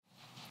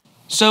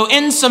So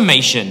in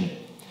summation,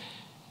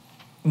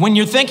 when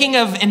you're thinking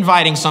of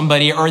inviting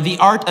somebody or the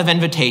art of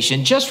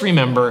invitation, just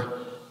remember,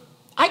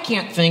 I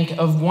can't think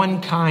of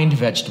one kind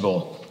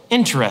vegetable.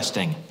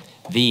 Interesting.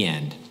 The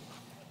end.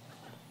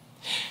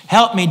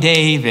 Help me,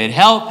 David.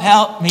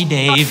 Help me,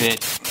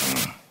 David.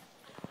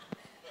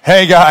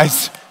 Hey,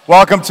 guys.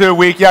 Welcome to a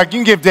week. Yeah, you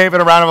can give David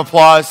a round of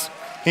applause.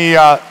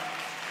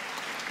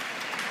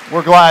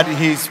 We're glad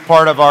he's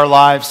part of our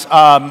lives.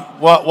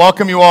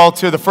 Welcome you all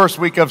to the first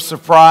week of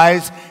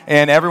Surprise,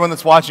 and everyone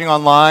that's watching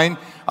online.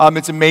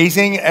 It's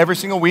amazing. Every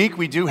single week,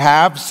 we do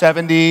have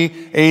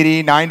 70,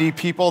 80, 90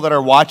 people that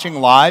are watching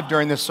live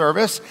during this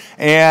service.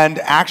 And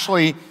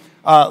actually,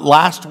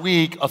 last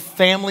week, a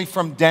family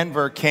from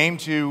Denver came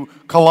to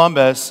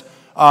Columbus.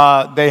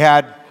 They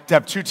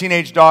have two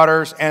teenage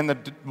daughters, and the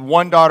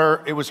one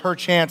daughter, it was her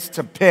chance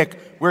to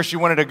pick where she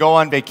wanted to go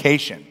on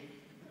vacation.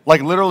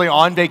 Like literally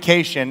on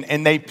vacation,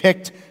 and they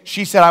picked,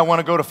 she said, I want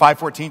to go to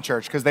 514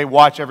 Church because they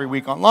watch every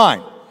week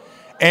online.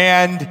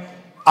 And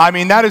I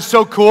mean, that is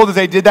so cool that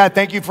they did that.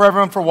 Thank you for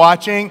everyone for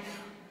watching.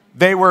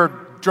 They were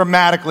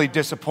dramatically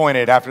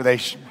disappointed after they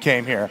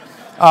came here.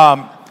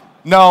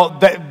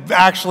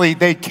 Actually,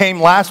 they came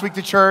last week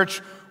to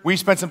church. We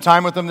spent some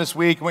time with them this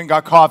week, went and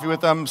got coffee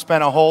with them,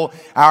 spent a whole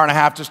hour and a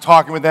half just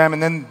talking with them,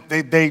 and then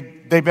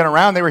they've been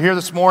around. They were here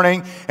this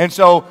morning, and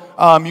so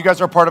you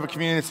guys are part of a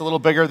community that's a little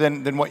bigger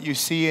than what you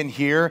see and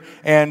hear,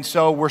 and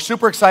so we're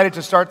super excited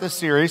to start this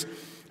series.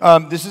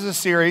 This is a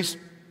series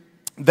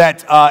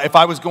that if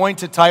I was going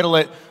to title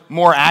it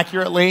more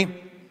accurately,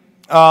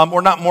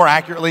 or not more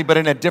accurately, but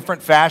in a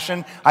different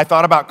fashion, I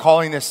thought about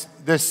calling this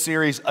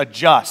series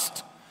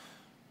Adjust,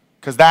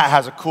 because that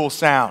has a cool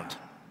sound.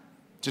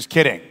 Just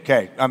kidding.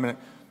 Okay,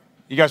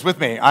 you guys with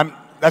me?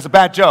 That's a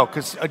bad joke,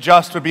 because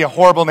Adjust would be a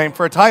horrible name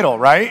for a title,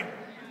 right?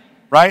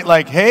 Right?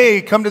 Like,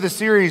 hey, come to the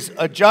series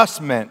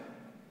Adjustment.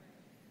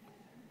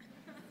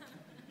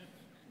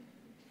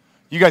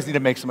 You guys need to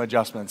make some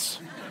adjustments.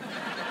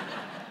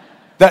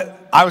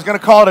 I was going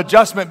to call it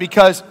Adjustment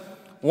because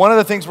one of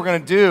the things we're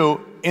going to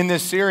do in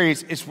this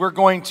series is we're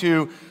going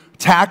to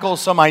tackle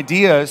some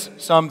ideas,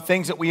 some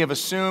things that we have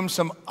assumed,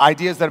 some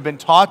ideas that have been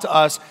taught to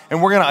us,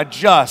 and we're going to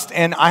adjust.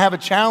 And I have a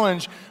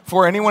challenge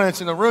for anyone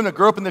that's in the room that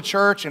grew up in the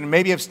church and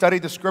maybe have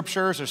studied the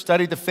scriptures or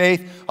studied the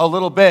faith a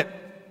little bit.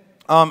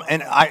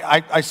 And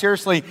I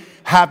seriously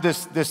have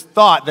this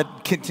thought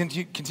that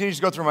continues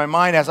to go through my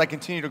mind as I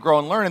continue to grow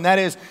and learn, and that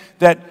is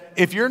that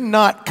if you're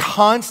not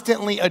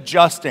constantly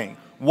adjusting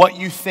what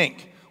you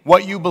think,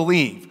 what you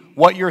believe,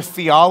 what your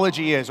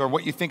theology is, or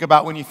what you think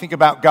about when you think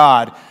about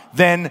God,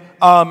 then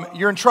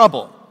you're in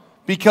trouble.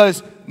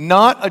 Because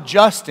not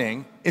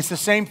adjusting is the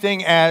same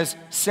thing as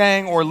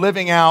saying or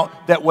living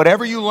out that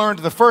whatever you learned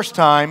the first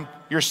time,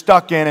 you're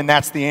stuck in, and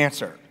that's the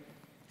answer.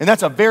 And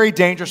that's a very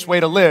dangerous way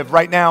to live.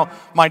 Right now,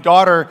 my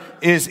daughter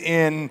is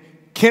in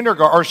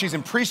kindergarten, or she's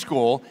in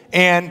preschool,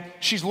 and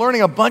she's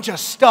learning a bunch of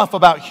stuff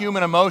about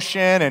human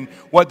emotion and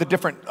what the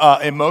different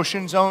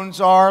emotion zones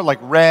are, like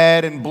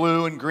red and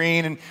blue and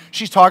green, and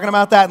she's talking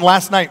about that. And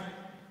last night,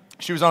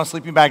 she was on a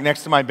sleeping bag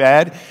next to my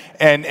bed,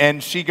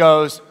 and she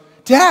goes,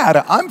 Dad,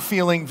 I'm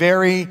feeling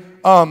very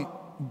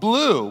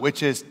blue,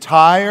 which is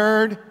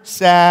tired,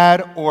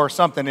 sad, or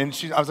something.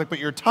 And I was like, but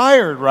you're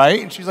tired, right?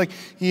 And she's like,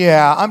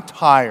 yeah, I'm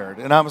tired.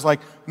 And I was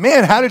like,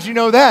 man, how did you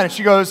know that? And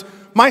she goes,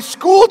 my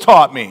school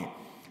taught me.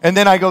 And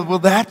then I go, well,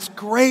 that's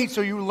great. So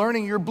you're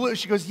learning you're blue.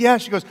 She goes, yeah.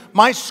 She goes,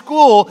 my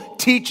school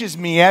teaches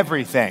me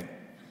everything.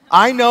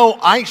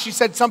 She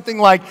said something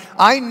like,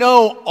 I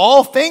know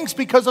all things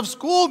because of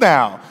school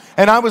now.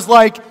 And I was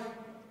like,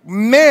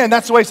 man,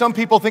 that's the way some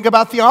people think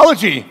about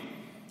theology.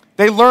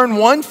 They learn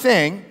one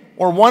thing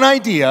or one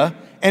idea,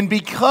 and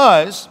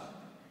because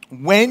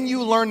when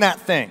you learn that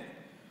thing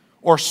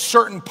or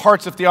certain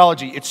parts of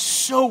theology, it's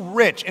so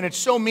rich and it's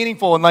so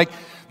meaningful, and like,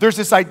 there's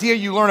this idea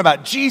you learn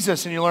about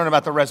Jesus, and you learn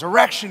about the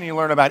resurrection, and you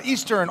learn about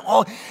Easter,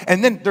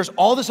 and then there's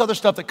all this other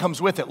stuff that comes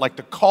with it, like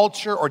the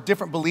culture or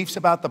different beliefs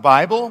about the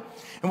Bible.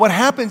 And what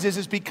happens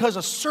is because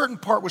a certain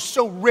part was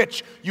so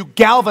rich, you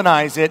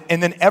galvanize it,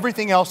 and then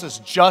everything else is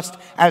just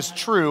as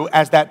true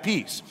as that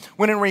piece.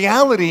 When in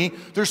reality,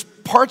 there's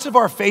parts of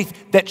our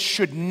faith that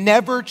should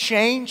never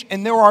change,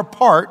 and there are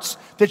parts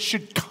that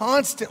should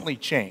constantly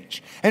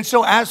change. And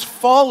so as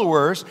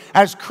followers,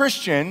 as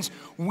Christians,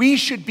 we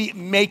should be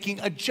making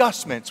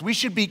adjustments. We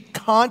should be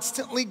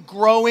constantly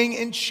growing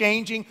and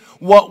changing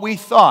what we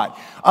thought.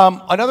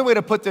 Another way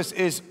to put this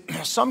is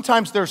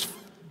sometimes there's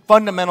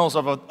fundamentals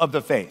of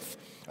the faith.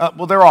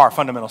 There are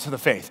fundamentals of the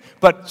faith.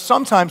 But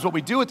sometimes what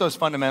we do with those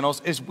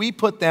fundamentals is we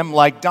put them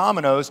like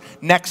dominoes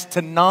next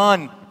to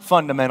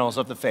non-fundamentals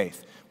of the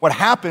faith. What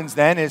happens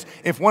then is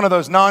if one of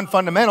those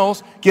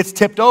non-fundamentals gets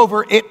tipped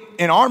over, it,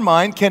 in our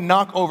mind, can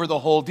knock over the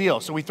whole deal.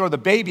 So we throw the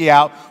baby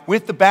out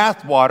with the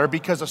bathwater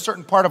because a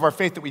certain part of our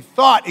faith that we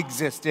thought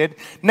existed,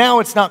 now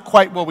it's not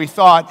quite what we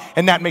thought,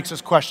 and that makes us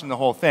question the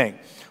whole thing.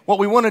 What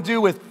we want to do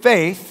with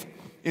faith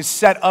is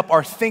set up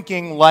our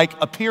thinking like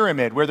a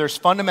pyramid where there's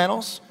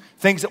fundamentals,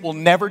 things that will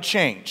never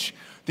change.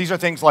 These are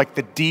things like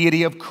the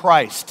deity of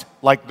Christ,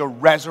 like the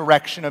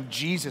resurrection of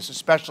Jesus,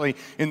 especially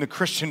in the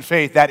Christian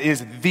faith. That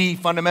is the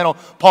fundamental.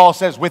 Paul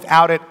says,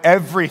 without it,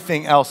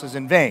 everything else is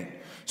in vain.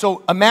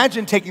 So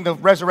imagine taking the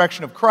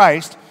resurrection of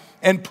Christ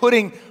and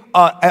putting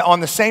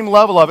on the same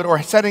level of it,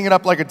 or setting it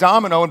up like a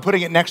domino and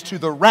putting it next to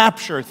the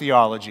rapture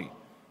theology.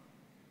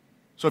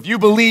 So if you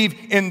believe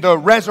in the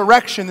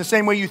resurrection the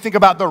same way you think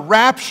about the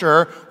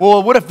rapture,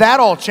 well, what if that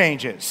all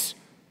changes?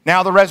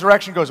 Now the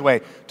resurrection goes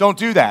away. Don't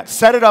do that.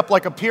 Set it up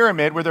like a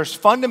pyramid where there's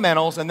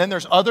fundamentals and then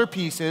there's other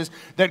pieces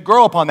that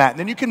grow upon that. And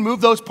then you can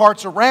move those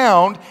parts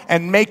around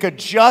and make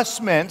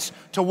adjustments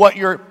to what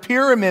your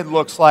pyramid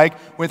looks like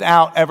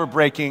without ever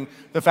breaking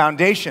the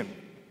foundation.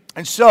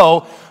 And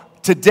so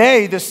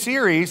today, this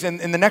series in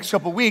the next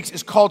couple of weeks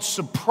is called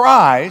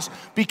Surprise,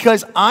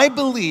 because I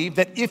believe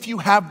that if you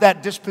have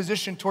that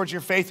disposition towards your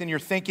faith and your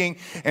thinking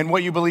and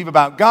what you believe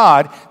about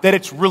God, that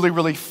it's really,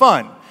 really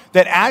fun.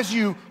 That as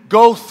you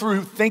go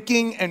through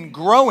thinking and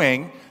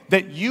growing,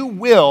 that you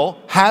will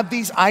have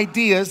these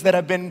ideas that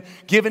have been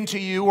given to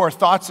you or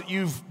thoughts that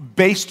you've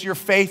based your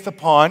faith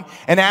upon.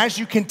 And as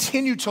you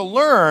continue to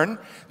learn,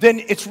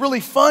 then it's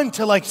really fun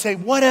to like say,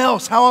 what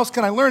else? How else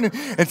can I learn? And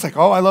it's like,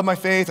 oh, I love my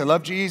faith. I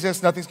love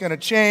Jesus. Nothing's going to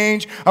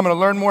change. I'm going to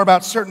learn more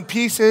about certain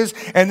pieces.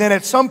 And then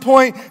at some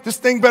point, this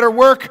thing better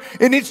work.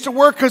 It needs to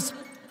work because,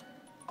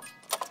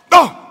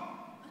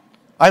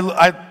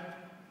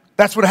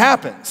 that's what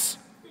happens.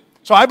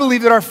 So I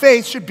believe that our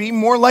faith should be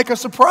more like a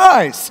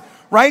surprise,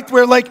 right?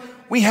 Where like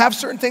we have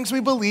certain things we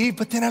believe,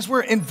 but then as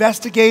we're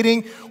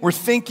investigating, we're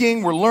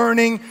thinking, we're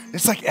learning,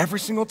 it's like every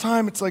single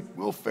time, it's like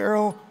Will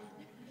Ferrell,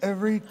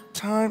 every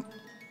time.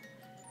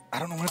 I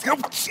don't know what it's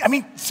going to, I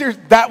mean,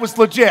 seriously, that was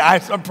legit. I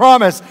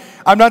promise.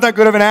 I'm not that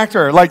good of an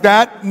actor. Like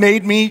that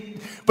made me,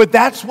 but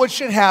that's what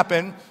should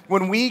happen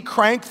when we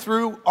crank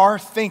through our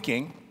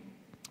thinking.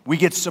 We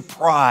get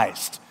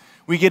surprised.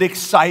 We get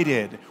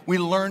excited. We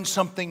learn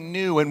something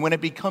new. And when it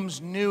becomes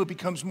new, it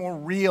becomes more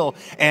real.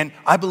 And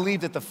I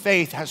believe that the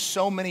faith has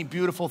so many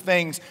beautiful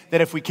things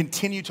that if we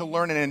continue to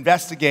learn and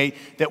investigate,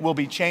 that we'll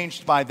be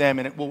changed by them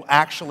and it will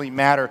actually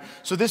matter.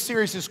 So this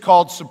series is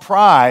called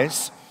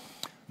Surprise,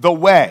 the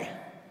Way,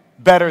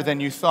 Better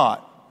Than You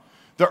Thought.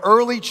 The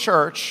early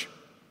church,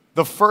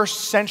 the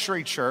first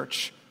century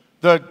church,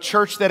 the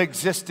church that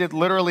existed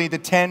literally the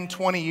 10,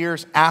 20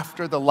 years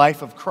after the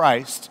life of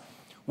Christ,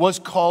 was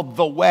called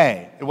the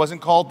Way. It wasn't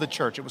called the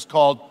church. It was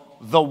called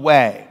the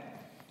Way.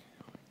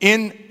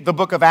 In the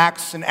book of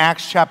Acts, in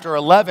Acts chapter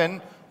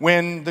 11,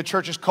 when the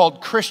church is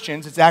called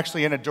Christians, it's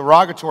actually in a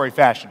derogatory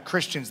fashion.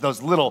 Christians,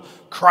 those little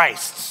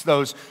Christs,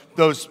 those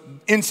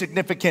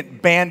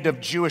insignificant band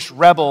of Jewish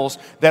rebels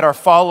that are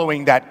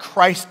following that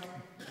Christ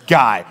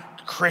guy,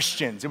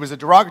 Christians. It was a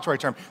derogatory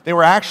term. They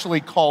were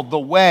actually called the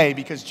Way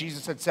because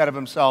Jesus had said of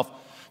himself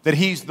that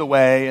he's the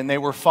way and they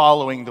were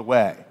following the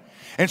way.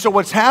 And so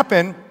what's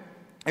happened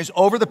is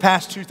over the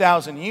past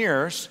 2,000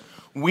 years,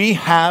 we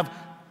have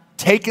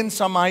taken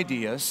some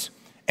ideas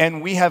and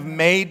we have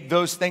made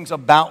those things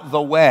about the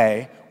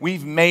way.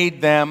 We've made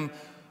them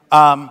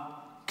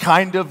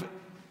kind of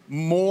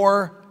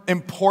more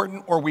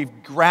important, or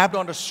we've grabbed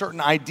onto certain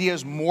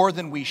ideas more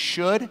than we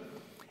should.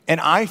 And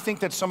I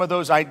think that some of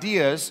those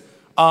ideas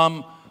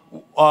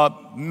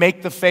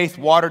make the faith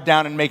watered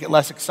down and make it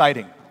less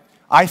exciting.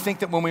 I think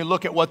that when we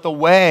look at what the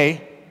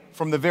way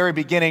from the very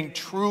beginning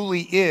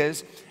truly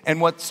is, and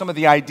what some of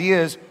the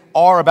ideas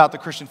are about the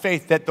Christian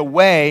faith, that the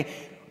way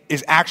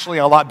is actually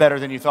a lot better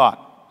than you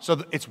thought.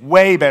 So it's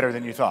way better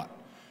than you thought.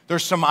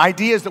 There's some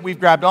ideas that we've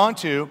grabbed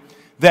onto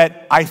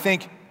that I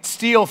think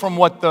steal from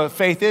what the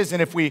faith is,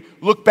 and if we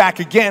look back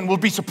again, we'll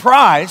be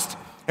surprised,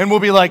 and we'll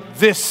be like,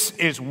 this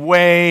is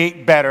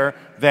way better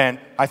than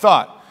I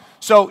thought.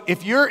 So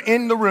if you're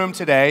in the room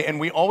today, and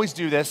we always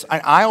do this,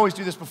 I always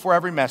do this before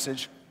every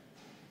message,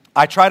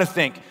 I try to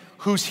think,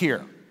 who's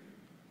here?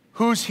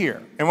 Who's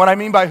here? And what I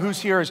mean by who's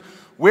here is,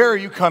 where are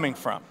you coming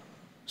from?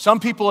 Some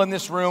people in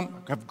this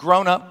room have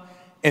grown up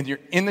and you're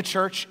in the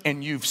church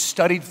and you've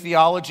studied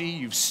theology,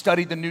 you've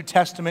studied the New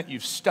Testament,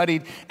 you've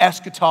studied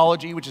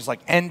eschatology, which is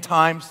like end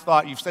times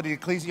thought, you've studied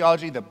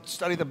ecclesiology, the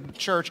study of the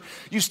church,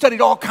 you've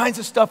studied all kinds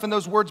of stuff, and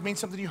those words mean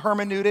something to you,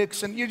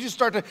 hermeneutics, and you just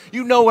start to,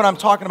 you know what I'm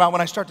talking about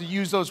when I start to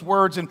use those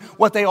words and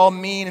what they all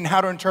mean and how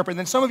to interpret. And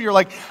then some of you are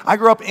like, I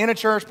grew up in a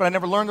church, but I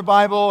never learned the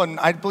Bible, and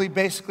I believe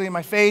basically in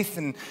my faith,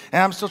 and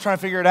I'm still trying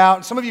to figure it out.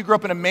 And some of you grew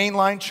up in a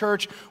mainline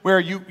church where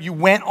you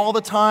went all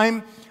the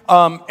time,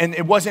 and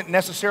it wasn't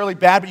necessarily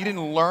bad, but you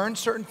didn't learn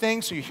certain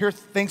things, so you hear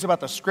things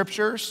about the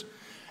scriptures,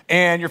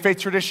 and your faith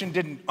tradition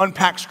didn't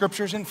unpack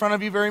scriptures in front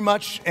of you very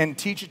much and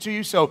teach it to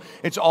you, so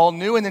it's all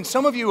new. And then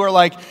some of you are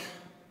like,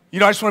 I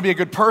just want to be a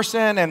good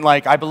person, and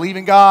like, I believe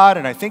in God,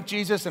 and I think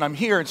Jesus, and I'm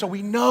here. And so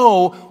we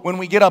know when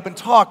we get up and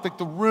talk that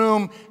the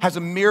room has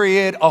a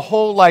myriad, a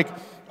whole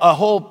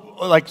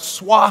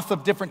swath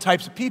of different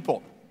types of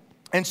people.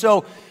 And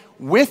so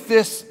with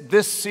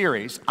this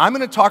series, I'm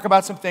going to talk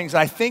about some things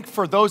that I think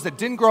for those that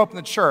didn't grow up in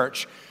the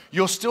church,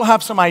 you'll still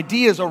have some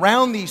ideas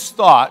around these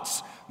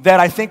thoughts that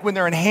I think when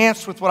they're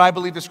enhanced with what I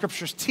believe the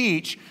scriptures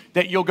teach,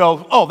 that you'll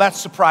go, oh, that's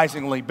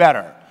surprisingly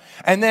better.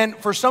 And then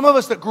for some of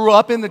us that grew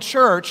up in the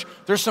church,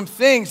 there's some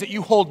things that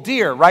you hold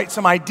dear, right?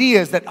 Some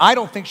ideas that I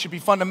don't think should be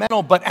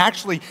fundamental, but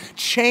actually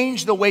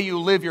change the way you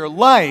live your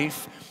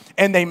life,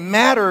 and they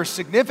matter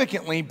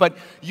significantly, but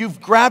you've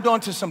grabbed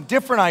onto some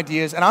different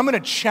ideas, and I'm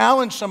going to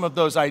challenge some of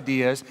those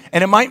ideas,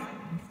 and it might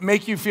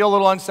make you feel a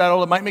little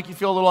unsettled, it might make you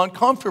feel a little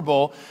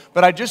uncomfortable,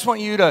 but I just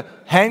want you to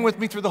hang with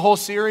me through the whole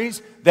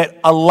series, that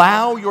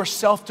allow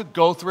yourself to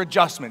go through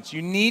adjustments.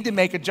 You need to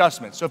make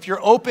adjustments. So if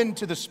you're open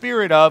to the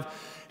spirit of,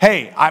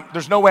 hey,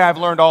 there's no way I've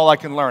learned all I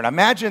can learn.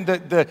 Imagine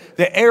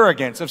the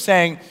arrogance of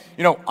saying,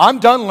 I'm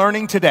done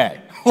learning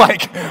today.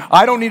 Like,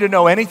 I don't need to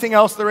know anything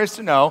else there is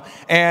to know,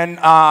 and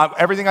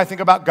everything I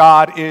think about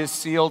God is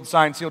sealed,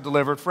 signed, sealed,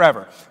 delivered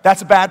forever.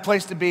 That's a bad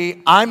place to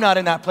be. I'm not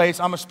in that place.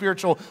 I'm a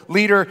spiritual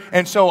leader,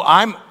 and so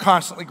I'm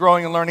constantly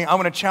growing and learning. I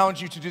want to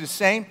challenge you to do the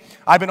same.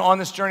 I've been on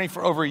this journey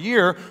for over a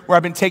year where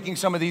I've been taking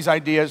some of these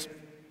ideas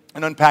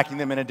and unpacking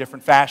them in a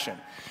different fashion.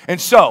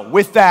 And so,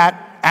 with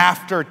that,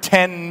 after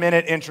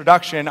 10-minute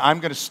introduction,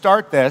 I'm going to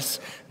start this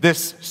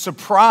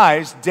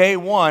surprise day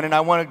one, and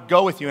I want to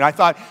go with you. And I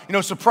thought,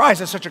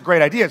 surprise is such a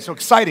great idea. It's so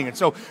exciting. It's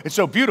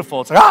so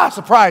beautiful. It's like,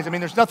 surprise. I mean,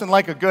 there's nothing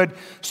like a good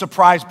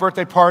surprise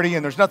birthday party,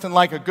 and there's nothing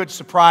like a good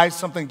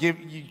surprise,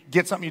 you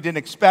get something you didn't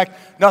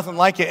expect, nothing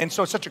like it. And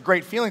so it's such a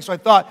great feeling. So I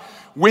thought,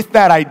 with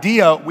that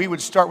idea, we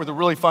would start with a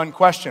really fun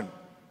question.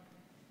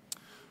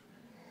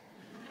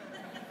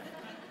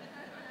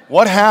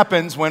 What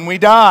happens when we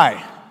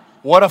die?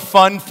 What a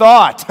fun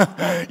thought.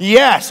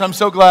 Yes, I'm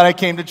so glad I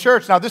came to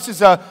church. Now, this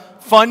is a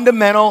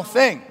fundamental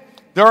thing.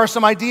 There are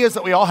some ideas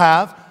that we all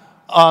have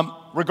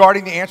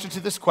regarding the answer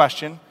to this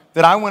question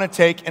that I want to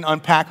take and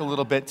unpack a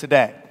little bit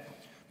today.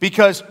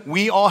 Because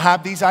we all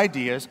have these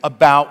ideas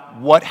about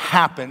what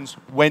happens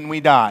when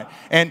we die.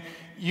 And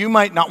you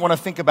might not want to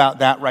think about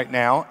that right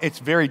now. It's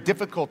very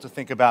difficult to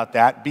think about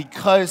that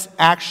because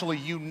actually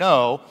you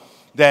know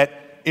that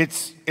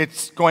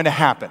it's going to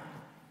happen.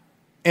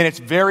 And it's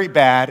very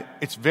bad,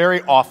 it's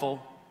very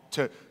awful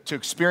to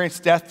experience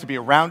death, to be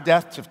around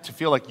death, to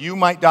feel like you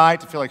might die,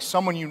 to feel like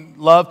someone you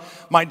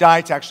love might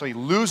die, to actually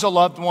lose a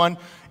loved one.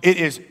 It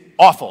is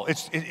awful,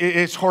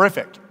 it's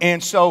horrific.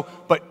 And so,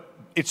 but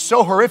it's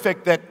so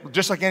horrific that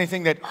just like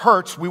anything that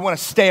hurts, we want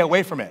to stay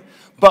away from it.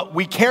 But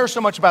we care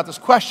so much about this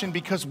question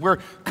because we're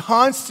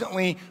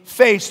constantly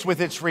faced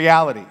with its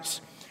realities.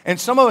 And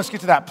some of us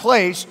get to that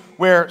place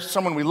where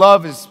someone we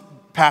love is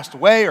passed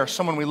away, or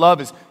someone we love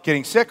is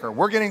getting sick, or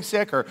we're getting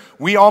sick, or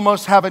we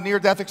almost have a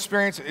near-death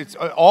experience. It's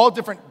all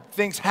different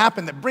things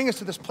happen that bring us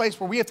to this place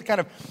where we have to kind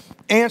of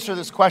answer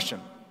this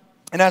question.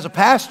 And as a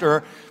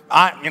pastor,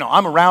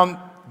 I'm around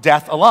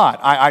death a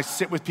lot. I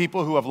sit with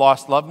people who have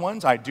lost loved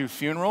ones. I do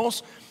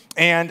funerals,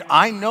 and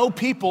I know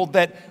people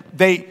that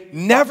they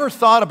never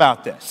thought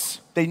about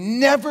this. They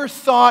never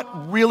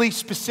thought really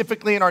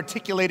specifically and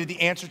articulated the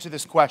answer to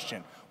this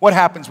question. What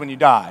happens when you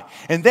die?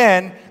 And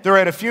then they're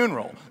at a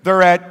funeral.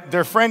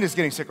 Their friend is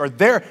getting sick,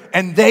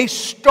 and they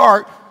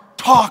start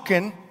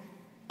talking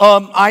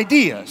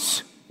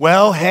ideas.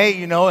 Well, hey,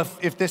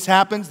 if this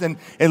happens, then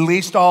at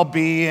least I'll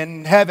be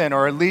in heaven,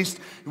 or at least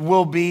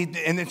we'll be.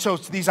 And so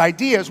these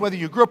ideas, whether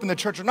you grew up in the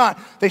church or not,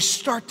 they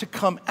start to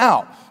come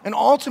out. And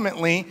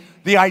ultimately,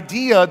 the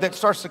idea that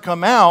starts to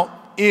come out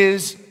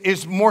is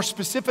more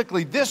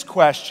specifically this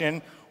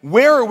question: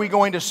 where are we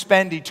going to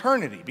spend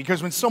eternity?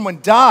 Because when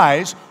someone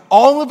dies,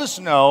 all of us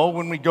know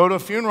when we go to a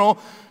funeral,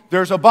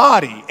 there's a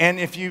body. And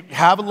if you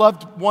have a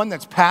loved one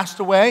that's passed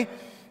away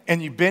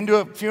and you've been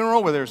to a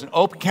funeral where there's an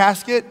open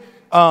casket,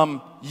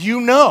 well,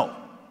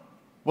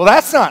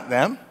 that's not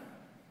them.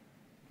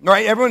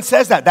 Right? Everyone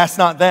says that. That's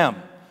not them.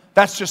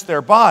 That's just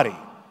their body.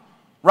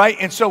 Right?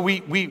 And so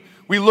we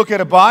look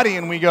at a body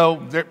and we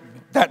go,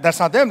 that's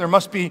not them. There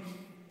must be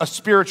a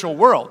spiritual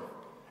world.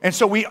 And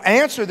so we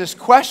answer this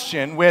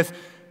question with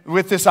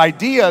this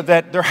idea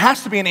that there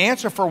has to be an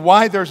answer for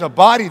why there's a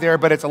body there,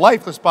 but it's a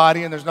lifeless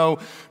body, and there's no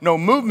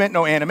movement,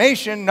 no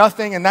animation,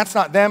 nothing, and that's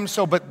not them.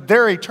 So, but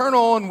they're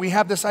eternal, and we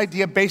have this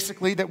idea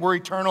basically that we're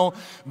eternal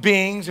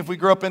beings. If we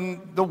grew up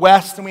in the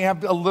West, and we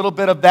have a little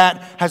bit of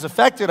that has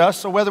affected us.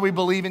 So whether we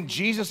believe in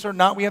Jesus or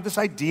not, we have this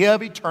idea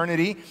of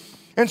eternity.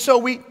 And so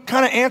we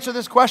kind of answer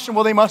this question,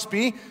 well, they must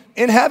be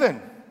in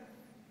heaven,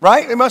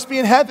 right? They must be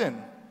in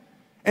heaven.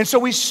 And so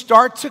we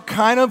start to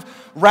kind of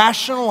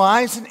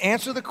rationalize and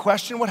answer the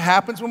question, what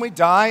happens when we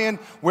die and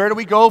where do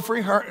we go for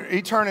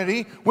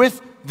eternity, with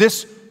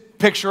this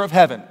picture of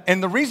heaven.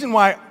 And the reason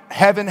why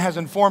heaven has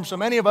informed so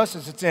many of us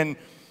is it's in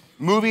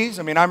movies.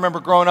 I mean, I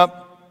remember growing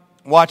up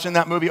watching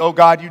that movie, Oh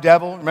God, You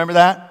Devil. Remember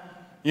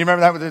that? You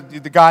remember that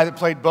with the guy that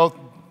played both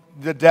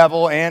the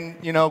devil and,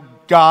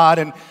 God?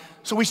 And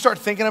so we start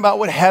thinking about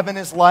what heaven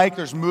is like.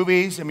 There's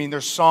movies,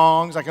 there's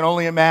songs, I can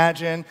only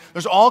imagine.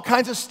 There's all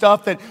kinds of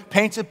stuff that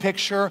paints a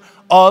picture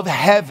of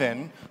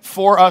heaven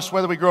for us,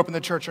 whether we grew up in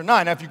the church or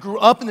not. Now, if you grew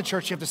up in the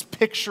church, you have this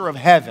picture of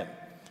heaven.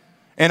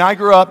 And I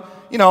grew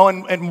up,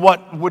 in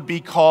what would be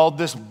called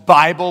this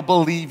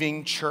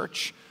Bible-believing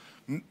church.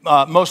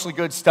 Mostly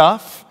good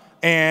stuff,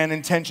 and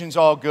intentions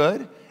all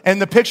good. And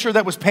the picture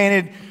that was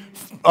painted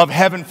of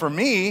heaven for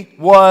me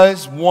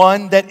was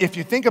one that, if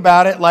you think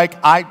about it,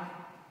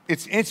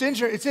 it's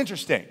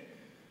interesting.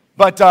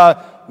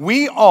 But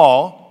we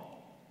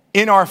all,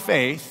 in our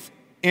faith,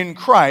 in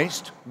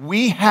Christ,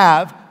 we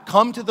have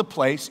come to the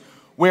place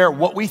where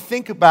what we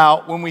think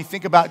about when we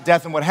think about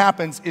death and what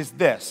happens is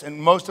this,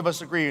 and most of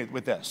us agree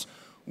with this.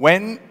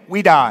 When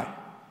we die,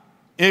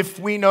 if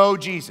we know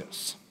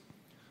Jesus,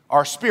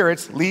 our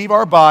spirits leave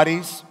our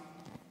bodies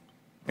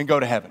and go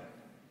to heaven.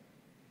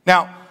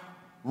 Now,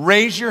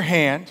 raise your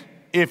hand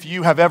if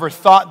you have ever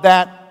thought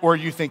that or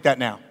you think that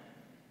now.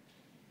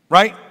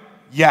 Right?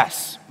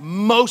 Yes.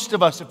 Most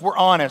of us, if we're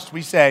honest,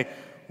 we say,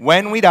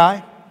 when we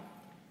die,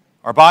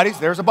 our bodies,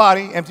 there's a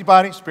body, empty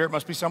body, spirit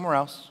must be somewhere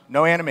else.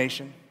 No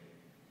animation.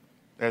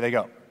 There they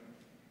go.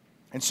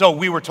 And so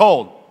we were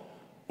told,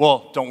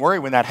 well, don't worry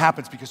when that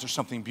happens because there's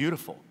something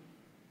beautiful.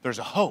 There's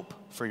a hope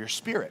for your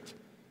spirit.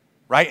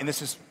 Right? And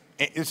this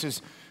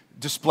is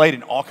displayed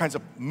in all kinds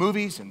of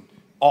movies and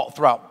all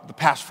throughout the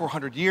past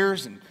 400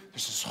 years, and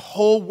there's this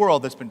whole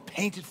world that's been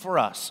painted for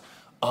us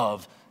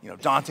of,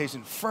 Dante's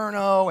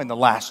Inferno and The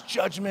Last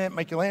Judgment,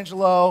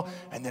 Michelangelo,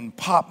 and then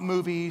pop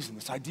movies and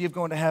this idea of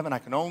going to heaven. I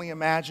can only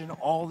imagine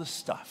all this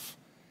stuff.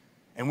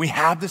 And we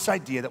have this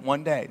idea that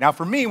one day. Now,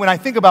 for me, when I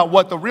think about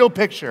what the real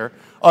picture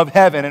of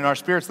heaven and our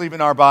spirits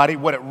leaving our body,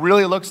 what it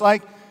really looks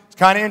like, it's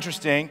kind of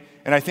interesting,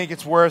 and I think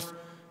it's worth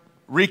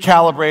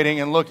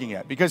recalibrating and looking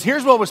at. Because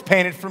here's what was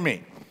painted for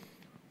me.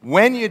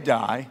 When you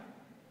die,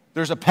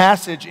 there's a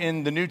passage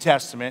in the New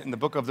Testament, in the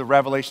book of the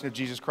Revelation of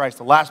Jesus Christ,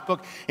 the last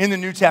book in the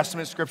New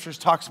Testament scriptures,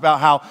 talks about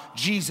how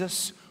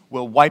Jesus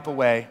will wipe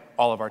away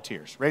all of our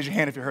tears. Raise your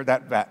hand if you heard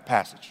that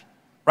passage.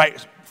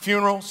 Right?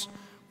 Funerals,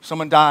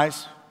 someone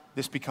dies,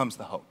 this becomes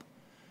the hope.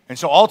 And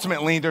so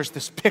ultimately, there's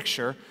this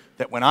picture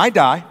that when I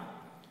die,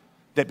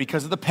 that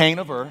because of the pain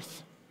of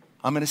earth,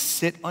 I'm going to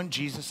sit on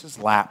Jesus'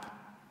 lap,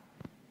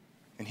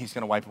 and he's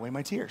going to wipe away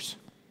my tears.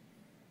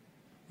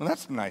 Well,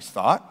 that's a nice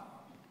thought.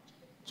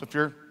 So if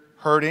you're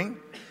hurting,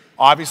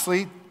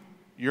 obviously,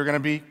 you're going to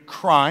be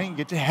crying,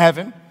 get to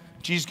heaven.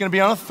 Jesus is going to be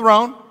on a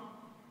throne.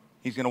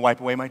 He's going to wipe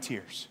away my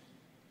tears.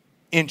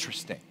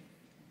 Interesting.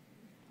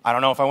 I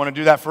don't know if I want to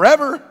do that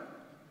forever.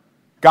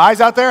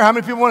 Guys out there, how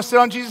many people want to sit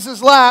on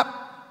Jesus' lap?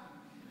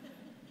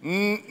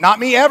 Not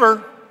me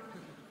ever.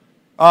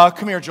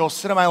 Come here, Joel,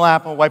 sit on my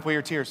lap and wipe away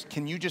your tears.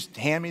 Can you just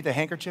hand me the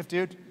handkerchief,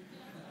 dude?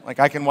 Like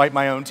I can wipe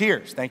my own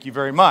tears. Thank you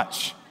very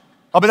much.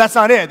 Oh, but that's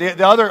not it.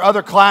 The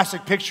other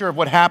classic picture of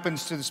what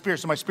happens to the spirit.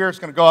 So my spirit's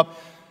going to go up,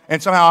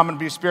 and somehow I'm going to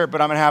be a spirit,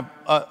 but I'm going to have,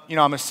 I'm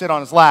going to sit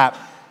on his lap.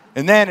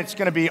 And then it's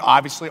going to be,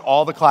 obviously,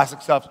 all the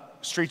classic stuff.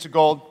 Streets of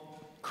gold,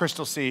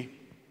 crystal sea,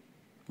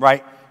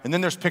 right? And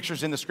then there's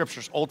pictures in the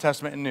scriptures, Old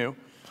Testament and New,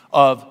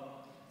 of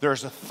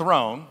there's a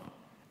throne,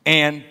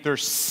 and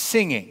there's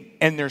singing,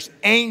 and there's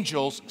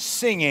angels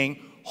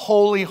singing,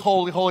 holy,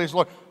 holy, holy is the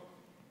Lord,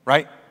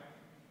 right?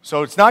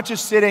 So it's not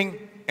just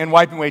sitting and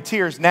wiping away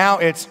tears. Now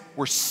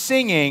we're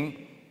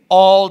singing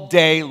all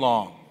day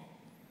long.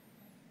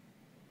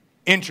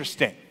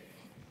 Interesting.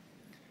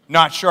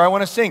 Not sure I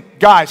want to sing.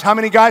 Guys, how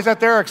many guys out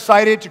there are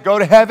excited to go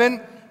to heaven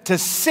to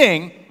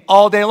sing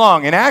all day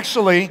long? And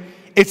actually,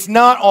 it's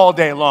not all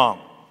day long.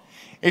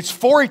 It's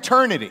for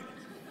eternity.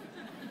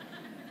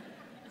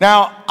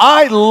 Now,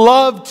 I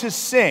love to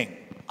sing.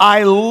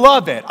 I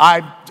love it.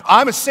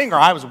 I'm a singer.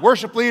 I was a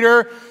worship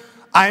leader.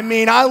 I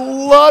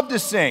love to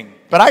sing.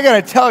 But I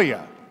got to tell you,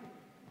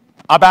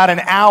 about an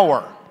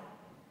hour,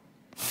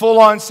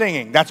 full-on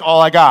singing. That's all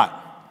I got.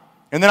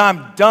 And then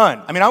I'm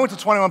done. I went to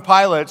 21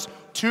 Pilots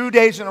 2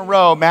 days in a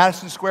row,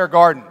 Madison Square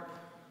Garden,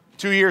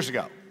 2 years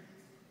ago,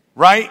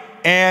 right?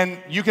 And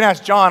you can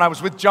ask John. I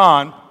was with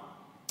John.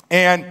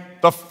 And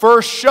the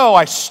first show,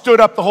 I stood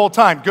up the whole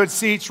time. Good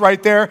seats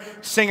right there,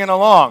 singing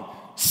along.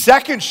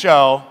 Second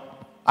show,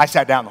 I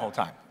sat down the whole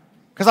time.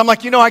 Because I'm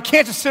like, I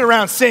can't just sit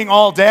around and sing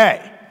all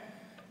day.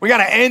 We got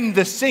to end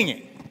the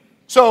singing.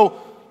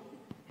 So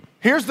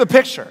here's the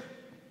picture.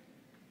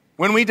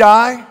 When we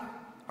die,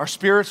 our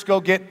spirits go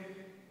get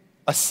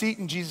a seat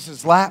in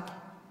Jesus' lap,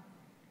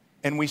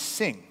 and we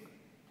sing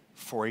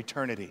for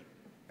eternity.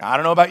 Now, I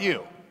don't know about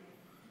you.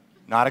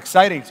 Not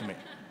exciting to me.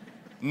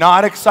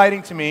 Not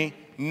exciting to me.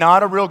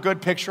 Not a real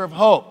good picture of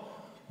hope.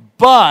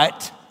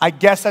 But I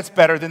guess that's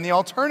better than the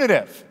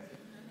alternative.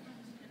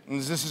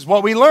 And this is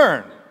what we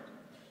learn.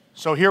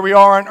 So here we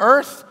are on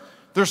earth.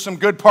 There's some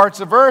good parts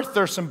of earth.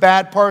 There's some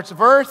bad parts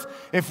of earth.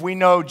 If we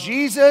know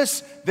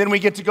Jesus, then we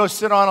get to go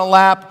sit on a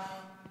lap,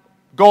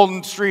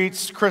 golden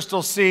streets,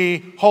 crystal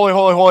sea, holy,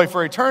 holy, holy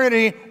for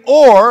eternity.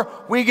 Or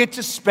we get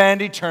to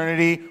spend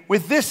eternity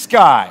with this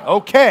guy.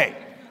 Okay,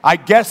 I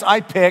guess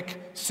I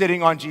pick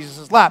sitting on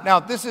Jesus' lap.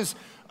 Now, this is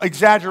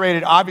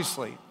exaggerated,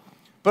 obviously.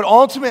 But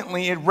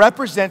ultimately, it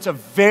represents a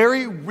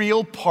very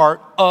real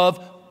part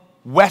of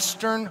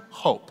Western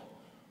hope,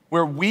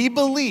 where we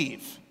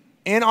believe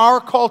in our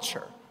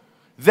culture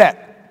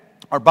that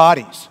our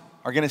bodies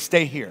are going to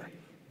stay here,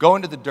 go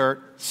into the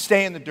dirt,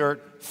 stay in the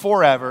dirt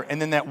forever, and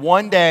then that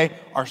one day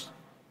our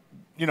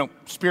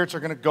spirits are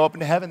going to go up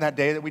into heaven that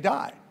day that we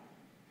die.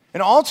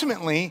 And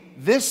ultimately,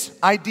 this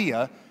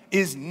idea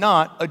is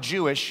not a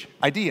Jewish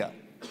idea.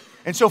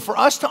 And so for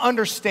us to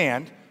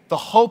understand the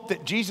hope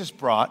that Jesus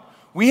brought,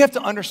 we have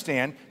to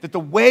understand that the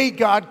way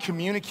God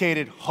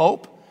communicated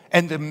hope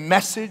and the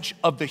message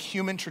of the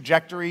human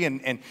trajectory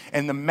and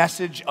the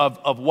message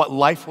of what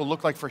life will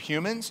look like for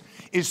humans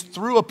is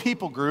through a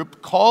people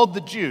group called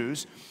the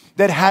Jews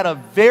that had a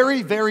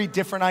very, very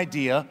different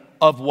idea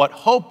of what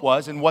hope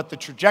was and what the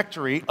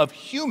trajectory of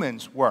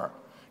humans were.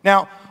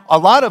 Now, a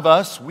lot of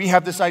us, we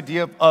have this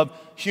idea of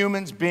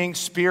humans being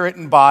spirit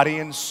and body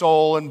and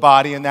soul and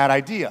body and that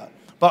idea.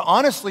 But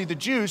honestly, the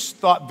Jews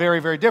thought very,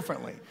 very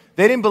differently.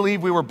 They didn't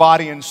believe we were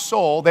body and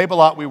soul. They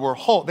thought we were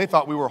whole. They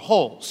thought we were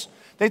wholes.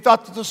 They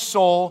thought that the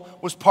soul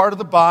was part of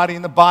the body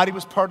and the body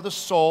was part of the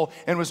soul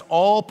and was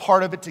all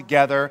part of it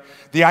together.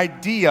 The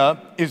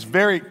idea is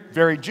very,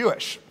 very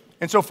Jewish.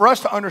 And so for us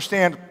to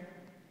understand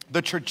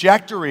the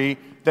trajectory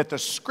that the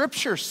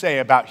scriptures say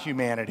about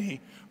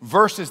humanity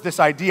versus this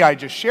idea I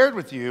just shared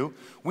with you,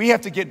 we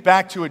have to get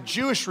back to a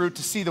Jewish root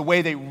to see the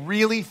way they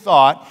really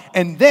thought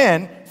and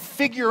then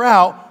figure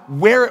out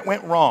where it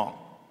went wrong.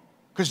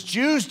 Because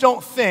Jews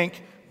don't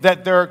think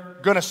that they're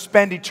going to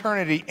spend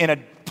eternity in a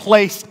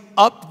place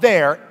up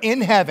there in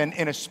heaven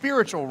in a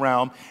spiritual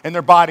realm and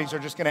their bodies are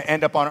just going to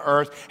end up on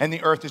earth and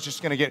the earth is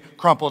just going to get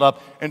crumpled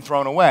up and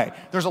thrown away.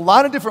 There's a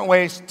lot of different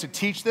ways to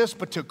teach this,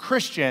 but to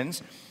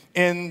Christians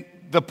in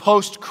the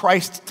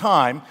post-Christ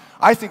time,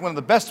 I think one of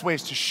the best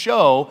ways to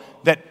show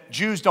that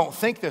Jews don't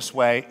think this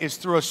way is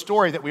through a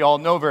story that we all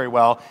know very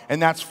well,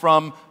 and that's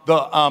from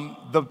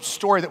the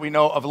story that we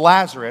know of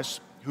Lazarus,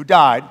 who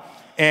died,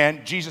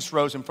 and Jesus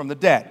rose him from the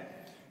dead.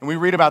 And we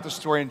read about the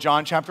story in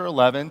John chapter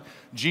 11.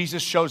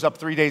 Jesus shows up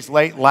 3 days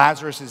late.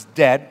 Lazarus is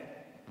dead,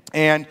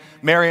 and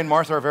Mary and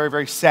Martha are very,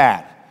 very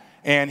sad,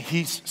 and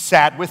he's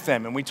sad with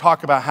them. And we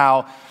talk about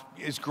how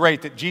it's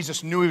great that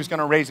Jesus knew he was going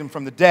to raise him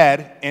from the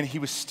dead, and he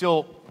was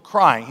still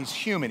crying. He's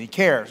human. He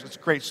cares. It's a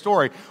great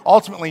story.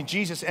 Ultimately,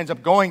 Jesus ends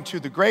up going to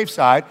the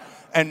graveside,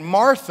 and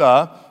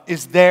Martha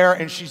is there,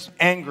 and she's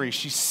angry.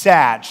 She's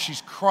sad.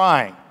 She's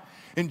crying.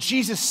 And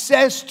Jesus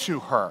says to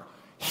her,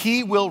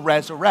 he will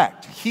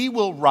resurrect. He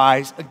will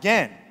rise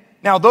again.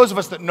 Now, those of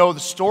us that know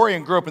the story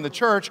and grew up in the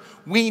church,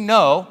 we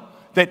know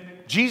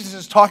that Jesus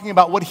is talking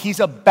about what he's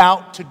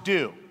about to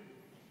do.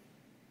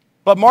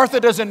 But Martha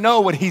doesn't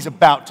know what he's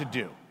about to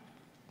do.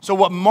 So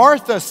what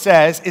Martha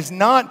says is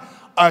not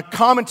a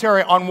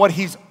commentary on what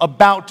he's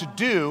about to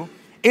do.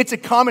 It's a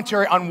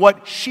commentary on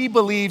what she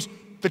believes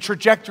the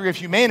trajectory of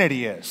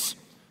humanity is.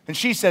 And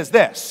she says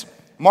this.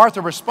 Martha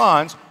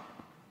responds,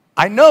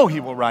 I know he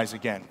will rise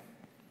again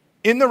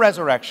in the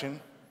resurrection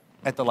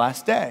at the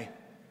last day.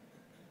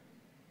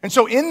 And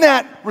so in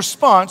that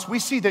response, we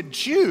see that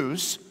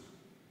Jews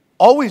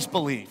always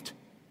believed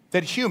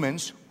that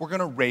humans were going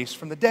to raise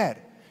from the dead.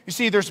 You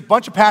see, there's a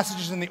bunch of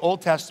passages in the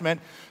Old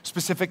Testament,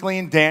 specifically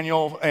in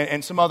Daniel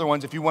and some other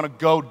ones, if you want to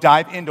go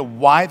dive into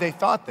why they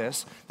thought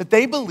this, that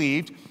they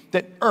believed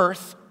that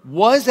earth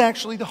was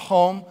actually the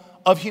home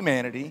of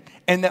humanity,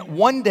 and that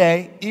one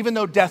day, even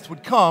though death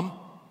would come,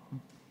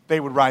 they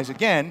would rise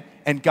again,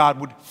 and God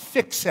would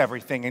fix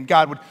everything, and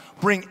God would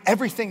bring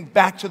everything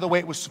back to the way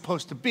it was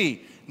supposed to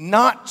be.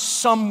 Not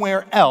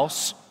somewhere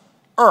else,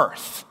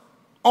 earth.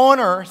 On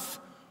earth,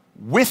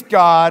 with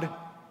God,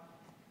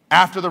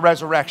 after the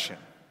resurrection.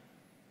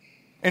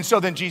 And so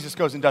then Jesus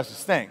goes and does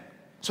his thing.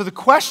 So the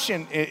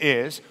question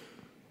is,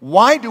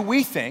 why do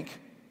we think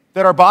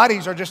that our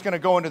bodies are just going to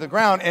go into the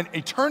ground and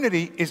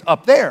eternity is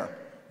up there?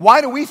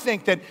 Why do we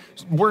think that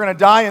we're going to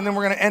die and then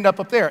we're going to end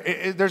up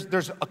there?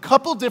 There's a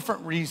couple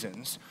different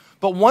reasons,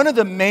 but one of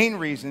the main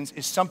reasons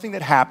is something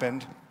that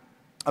happened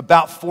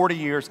about 40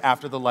 years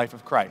after the life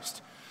of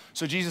Christ.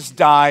 So Jesus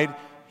died,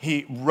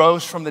 he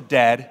rose from the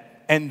dead,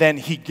 and then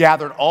he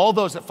gathered all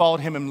those that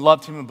followed him and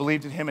loved him and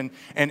believed in him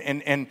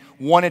and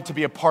wanted to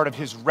be a part of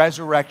his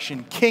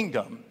resurrection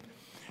kingdom.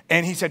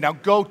 And he said, now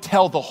go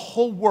tell the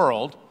whole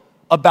world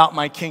about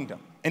my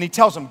kingdom. And he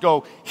tells them,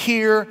 go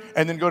here,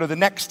 and then go to the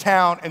next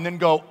town, and then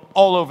go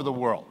all over the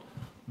world.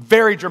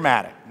 Very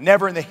dramatic.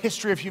 Never in the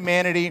history of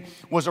humanity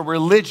was a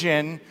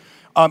religion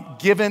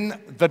given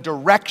the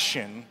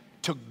direction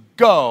to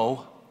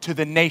go to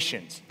the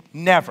nations.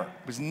 Never.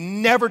 It was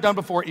never done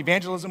before.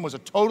 Evangelism was a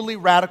totally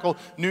radical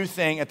new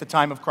thing at the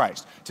time of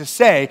Christ. To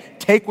say,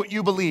 take what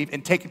you believe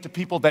and take it to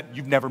people that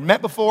you've never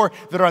met before,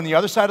 that are on the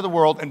other side of the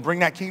world, and bring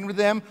that kingdom to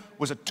them,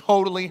 was a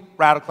totally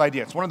radical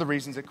idea. It's one of the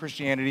reasons that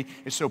Christianity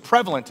is so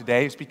prevalent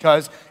today, is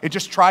because it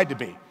just tried to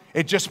be.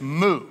 It just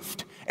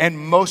moved. And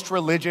most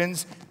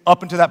religions,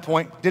 up until that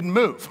point, didn't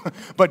move.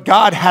 But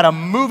God had a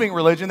moving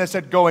religion that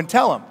said, go and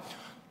tell them.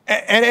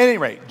 At any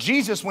rate,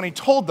 Jesus, when he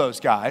told those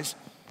guys,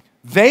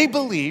 they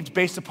believed,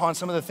 based upon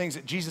some of the things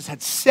that Jesus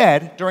had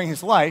said during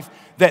his life,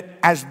 that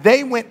as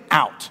they went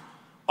out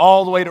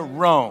all the way to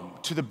Rome,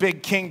 to the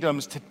big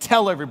kingdoms, to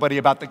tell everybody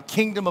about the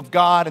kingdom of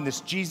God and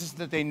this Jesus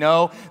that they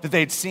know, that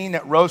they'd seen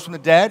that rose from the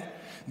dead,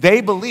 they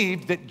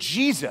believed that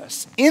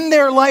Jesus, in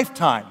their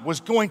lifetime,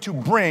 was going to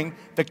bring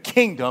the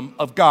kingdom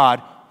of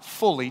God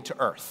fully to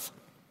earth.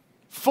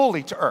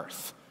 Fully to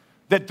earth.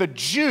 that the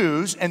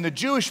Jews and the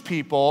Jewish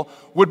people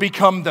would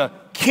become the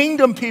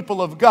kingdom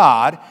people of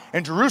God,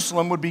 and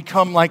Jerusalem would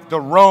become like the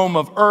Rome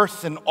of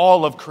earth and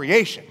all of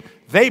creation.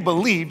 They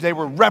believed they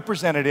were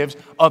representatives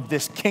of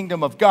this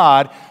kingdom of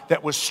God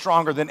that was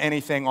stronger than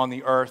anything on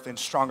the earth and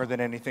stronger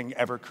than anything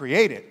ever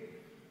created.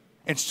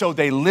 And so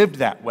they lived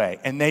that way,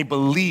 and they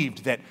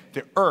believed that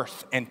the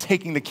earth and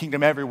taking the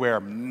kingdom everywhere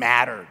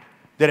mattered,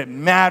 that it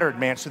mattered,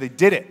 man, so they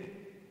did it.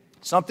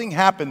 Something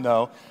happened,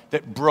 though,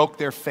 that broke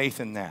their faith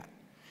in that.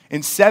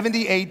 In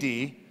 70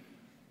 AD,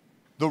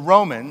 the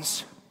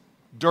Romans,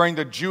 during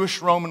the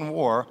Jewish-Roman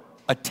War,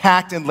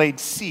 attacked and laid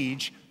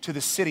siege to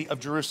the city of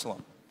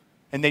Jerusalem,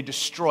 and they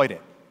destroyed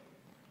it.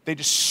 They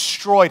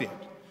destroyed it.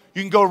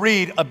 You can go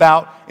read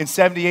about, in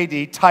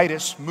 70 AD,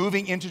 Titus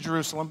moving into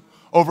Jerusalem.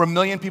 Over 1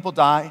 million people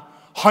die.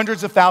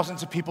 Hundreds of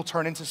thousands of people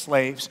turned into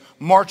slaves,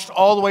 marched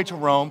all the way to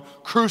Rome,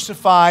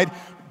 crucified.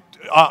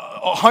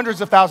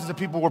 Hundreds of thousands of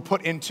people were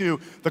put into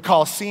the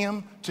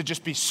Colosseum to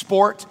just be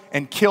sport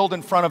and killed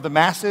in front of the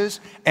masses.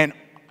 And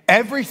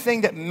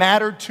everything that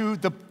mattered to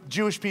the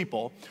Jewish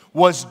people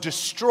was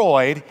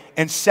destroyed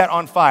and set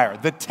on fire.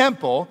 The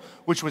temple,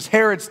 which was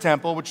Herod's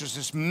temple, which was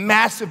this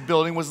massive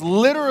building, was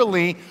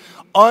literally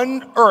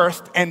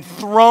unearthed and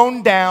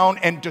thrown down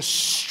and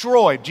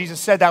destroyed. Jesus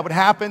said that would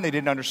happen. They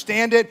didn't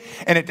understand it.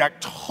 And it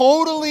got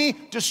totally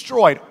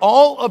destroyed.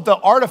 All of the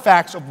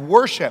artifacts of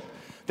worship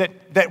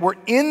that were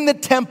in the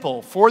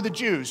temple for the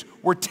Jews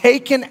were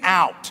taken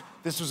out.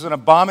 This was an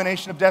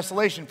abomination of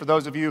desolation for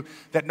those of you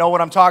that know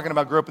what I'm talking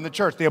about, grew up in the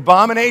church. The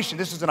abomination,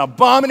 this is an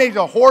abomination,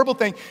 a horrible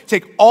thing.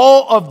 Take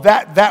all of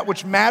that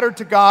which mattered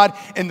to God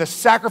in the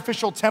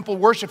sacrificial temple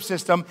worship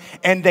system,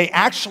 and they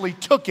actually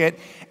took it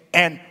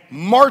and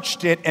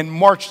marched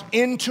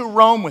into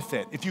Rome with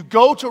it. If you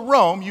go to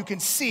Rome, you can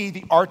see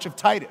the Arch of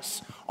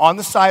Titus. On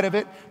the side of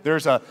it,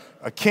 there's a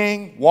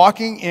king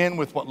walking in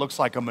with what looks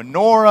like a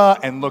menorah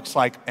and looks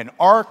like an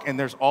ark, and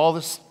there's all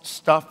this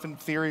stuff and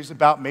theories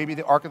about maybe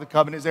the Ark of the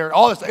Covenant is there,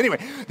 all this stuff. Anyway,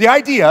 the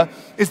idea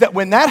is that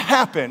when that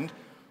happened,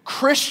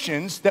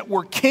 Christians that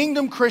were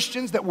kingdom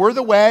Christians, that were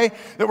the way,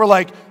 that were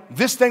like,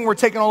 this thing we're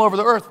taking all over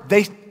the earth,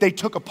 they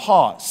took a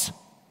pause.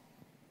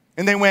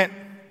 And they went,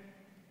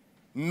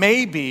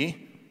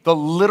 maybe the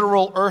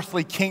literal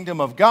earthly kingdom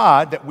of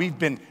God that we've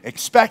been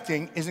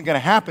expecting isn't going to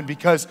happen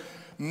because,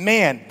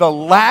 man, the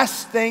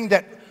last thing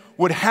that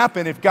would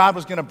happen if God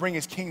was going to bring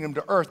his kingdom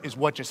to earth is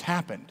what just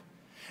happened.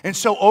 And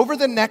so over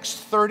the next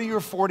 30 or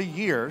 40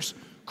 years,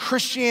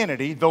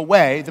 Christianity, the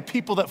way, the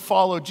people that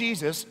followed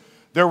Jesus,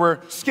 there were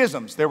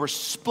schisms, there were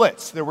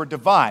splits, there were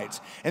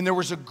divides. And there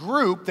was a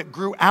group that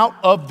grew out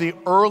of the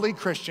early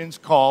Christians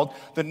called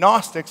the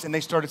Gnostics, and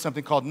they started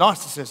something called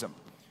Gnosticism.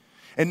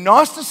 And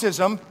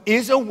Gnosticism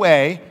is a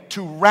way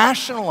to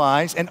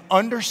rationalize and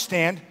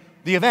understand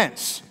the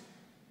events.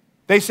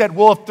 They said,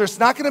 well, if there's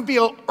not going to be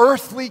an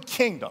earthly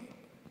kingdom,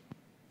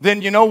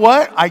 then you know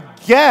what? I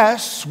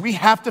guess we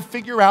have to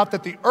figure out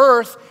that the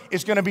earth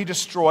is going to be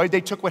destroyed.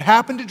 They took what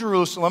happened to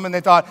Jerusalem and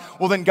they thought,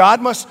 well, then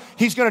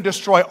he's going to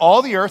destroy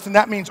all the earth, and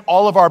that means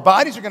all of our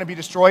bodies are going to be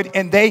destroyed.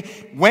 And they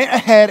went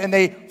ahead and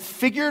they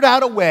figured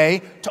out a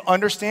way to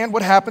understand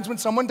what happens when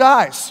someone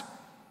dies.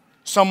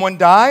 Someone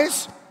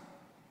dies,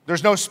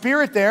 there's no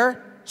spirit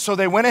there, so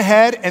they went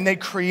ahead and they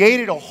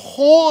created a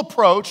whole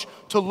approach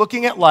to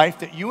looking at life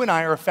that you and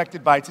I are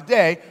affected by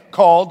today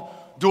called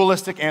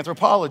dualistic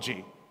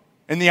anthropology.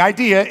 And the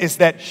idea is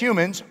that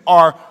humans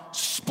are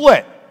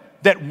split,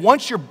 that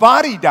once your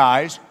body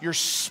dies, your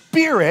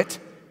spirit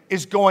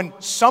is going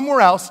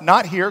somewhere else,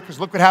 not here, because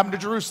look what happened to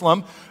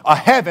Jerusalem, a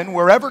heaven,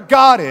 wherever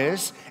God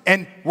is,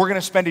 and we're going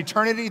to spend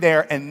eternity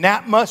there, and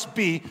that must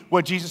be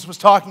what Jesus was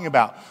talking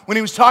about. When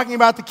he was talking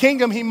about the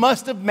kingdom, he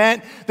must have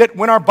meant that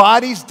when our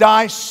bodies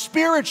die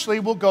spiritually,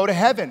 we'll go to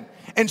heaven.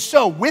 And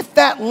so with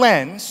that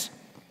lens,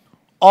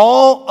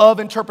 all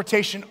of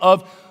interpretation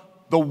of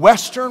the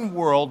Western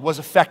world was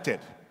affected.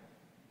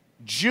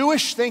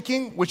 Jewish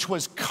thinking, which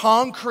was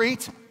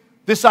concrete,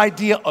 this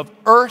idea of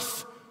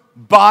earth,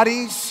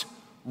 bodies,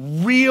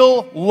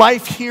 real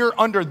life here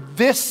under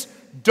this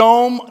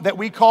dome that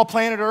we call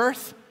planet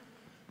Earth,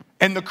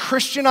 and the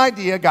Christian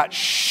idea got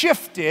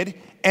shifted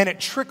and it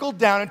trickled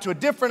down into a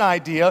different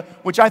idea,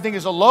 which I think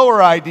is a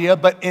lower idea,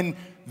 but in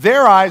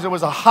their eyes it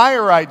was a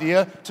higher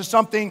idea, to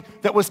something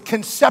that was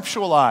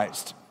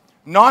conceptualized.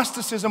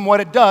 Gnosticism, what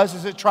it does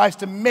is it tries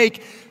to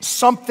make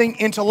something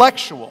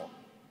intellectual.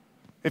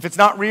 If it's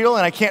not real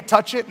and I can't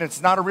touch it and it's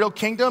not a real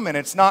kingdom and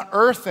it's not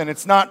earth and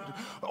it's not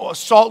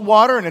salt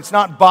water and it's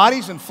not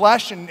bodies and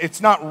flesh and it's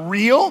not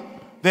real,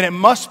 then it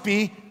must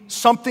be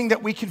something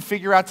that we can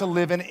figure out to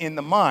live in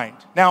the mind.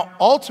 Now,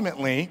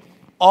 ultimately,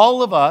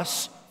 all of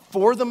us,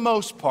 for the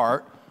most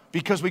part,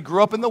 because we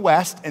grew up in the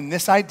West and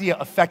this idea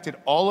affected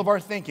all of our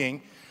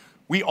thinking,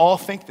 we all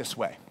think this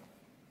way.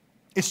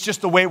 It's just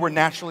the way we're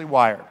naturally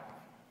wired.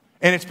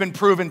 And it's been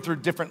proven through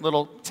different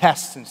little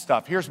tests and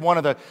stuff. Here's one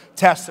of the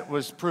tests that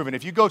was proven.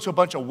 If you go to a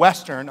bunch of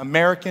Western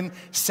American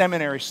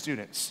seminary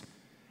students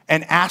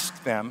and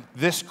ask them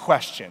this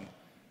question,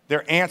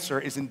 their answer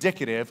is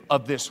indicative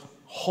of this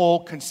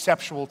whole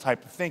conceptual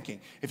type of thinking.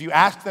 If you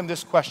ask them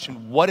this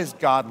question, what is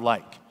God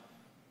like?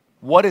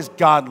 What is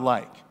God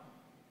like?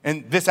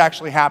 And this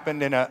actually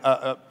happened in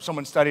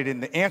someone studied it,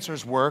 and the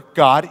answers were,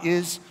 God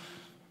is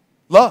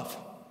love.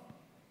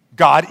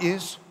 God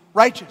is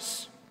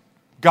righteous.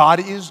 God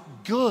is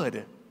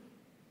good.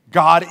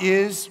 God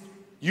is,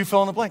 you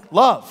fill in the blank,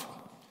 love.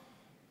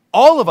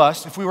 All of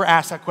us, if we were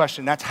asked that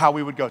question, that's how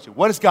we would go to.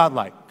 What is God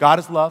like? God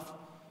is love.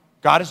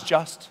 God is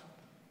just.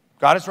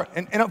 God is right.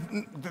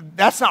 And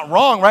that's not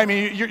wrong, right? I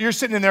mean, you're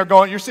sitting in there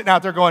going, you're sitting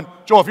out there going,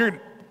 Joel, if you're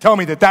telling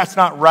me that that's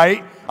not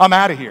right, I'm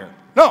out of here.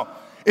 No,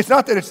 it's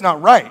not that it's not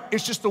right.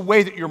 It's just the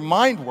way that your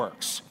mind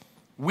works.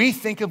 We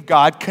think of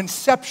God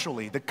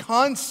conceptually, the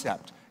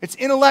concept. It's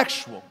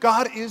intellectual.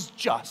 God is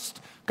just.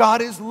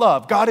 God is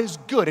love. God is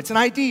good. It's an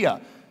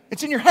idea.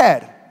 It's in your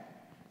head.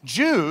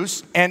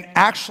 Jews, and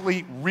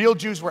actually real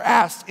Jews were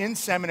asked in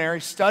seminary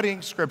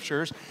studying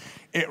scriptures,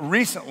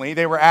 recently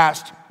they were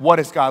asked, what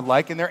is God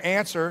like? And their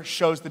answer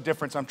shows the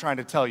difference I'm trying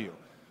to tell you.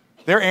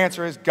 Their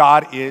answer is,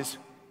 God is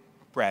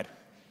bread.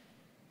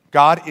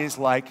 God is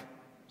like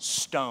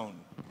stone.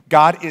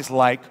 God is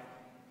like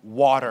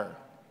water.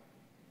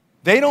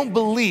 They don't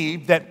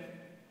believe that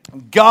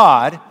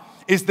God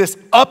is this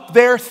up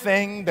there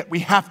thing that we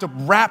have to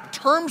wrap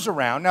terms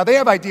around. Now, they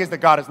have ideas that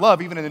God is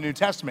love. Even in the New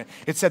Testament,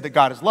 it said that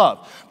God is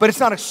love. But it's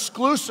not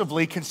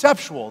exclusively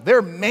conceptual.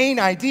 Their main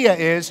idea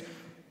is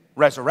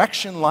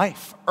resurrection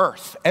life,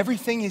 earth.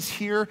 Everything is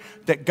here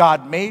that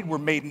God made. We're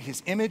made in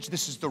his image.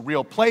 This is the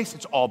real place.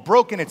 It's all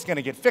broken. It's going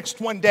to get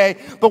fixed one day.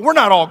 But we're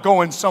not all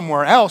going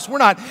somewhere else. We're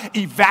not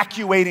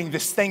evacuating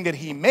this thing that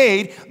he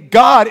made.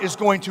 God is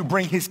going to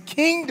bring his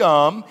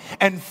kingdom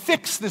and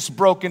fix this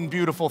broken,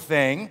 beautiful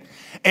thing.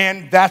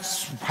 And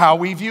that's how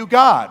we view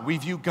God. We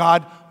view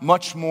God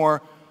much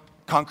more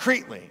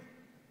concretely.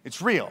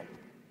 It's real.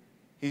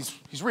 He's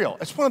real.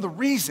 It's one of the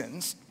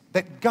reasons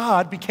that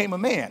God became a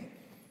man.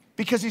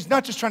 Because he's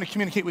not just trying to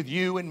communicate with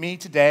you and me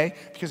today,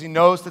 because he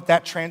knows that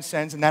that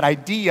transcends and that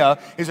idea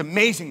is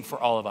amazing for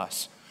all of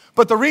us.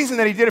 But the reason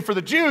that he did it for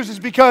the Jews is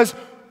because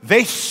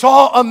they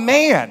saw a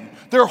man.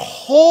 Their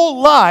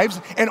whole lives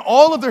and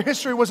all of their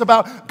history was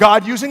about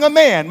God using a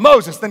man,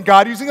 Moses, then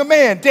God using a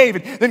man,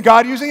 David, then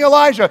God using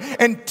Elijah,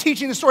 and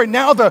teaching the story.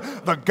 Now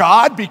the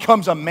God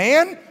becomes a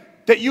man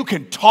that you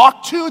can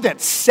talk to,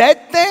 that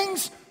said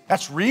things.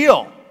 That's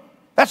real.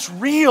 That's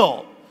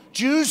real.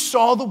 Jews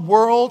saw the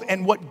world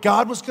and what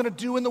God was going to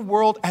do in the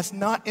world as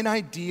not an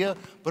idea,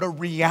 but a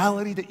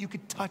reality that you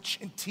could touch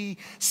and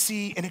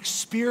see and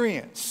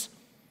experience.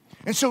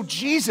 And so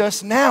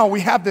Jesus, now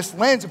we have this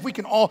lens. If we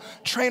can all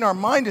train our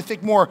mind to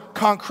think more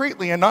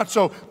concretely and not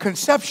so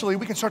conceptually,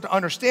 we can start to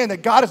understand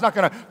that God is not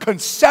going to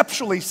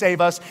conceptually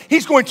save us.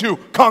 He's going to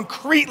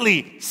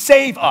concretely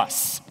save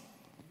us.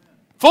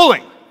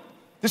 Fully.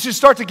 This should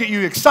start to get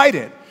you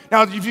excited.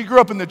 Now, if you grew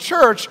up in the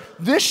church,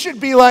 this should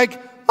be like,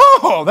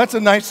 oh, that's a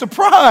nice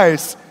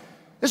surprise.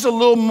 This is a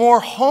little more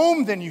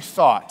home than you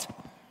thought.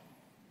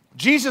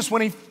 Jesus,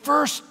 when he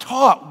first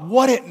taught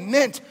what it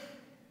meant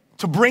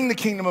to bring the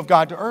kingdom of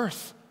God to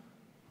earth,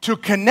 to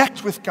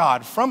connect with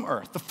God from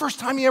earth, the first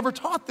time he ever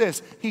taught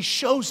this, he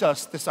shows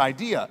us this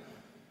idea.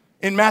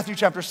 In Matthew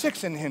chapter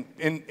 6,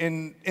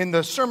 in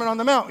the Sermon on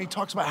the Mount, he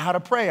talks about how to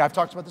pray. I've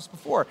talked about this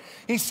before.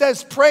 He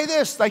says, pray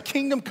this, thy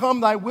kingdom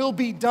come, thy will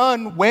be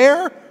done,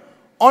 where?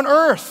 On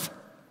earth,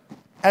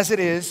 as it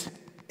is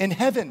in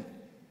heaven.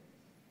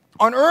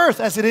 On earth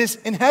as it is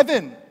in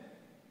heaven.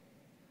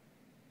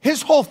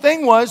 His whole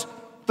thing was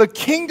the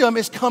kingdom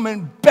is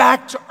coming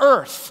back to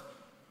earth.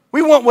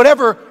 We want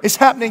whatever is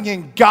happening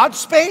in God's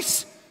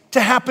space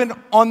to happen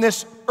on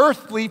this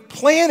earthly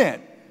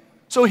planet.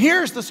 So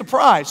here's the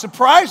surprise.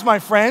 Surprise, my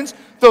friends,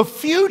 the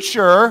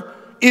future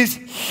is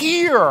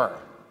here.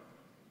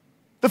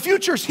 The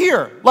future's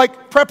here,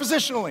 like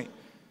prepositionally.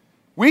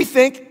 We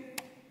think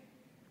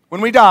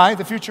when we die,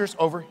 the future's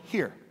over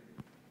here.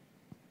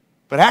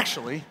 But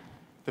actually,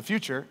 the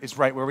future is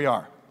right where we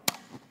are,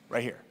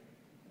 right here.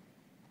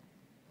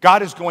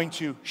 God is going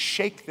to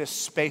shake this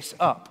space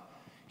up.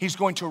 He's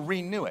going to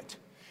renew it.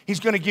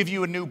 He's going to give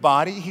you a new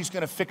body. He's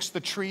going to fix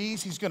the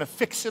trees. He's going to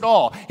fix it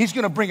all. He's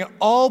going to bring it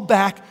all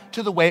back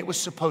to the way it was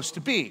supposed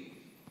to be.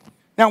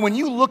 Now, when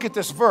you look at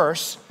this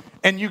verse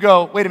and you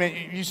go, wait a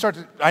minute, you start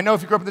to, I know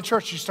if you grew up in the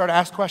church, you start to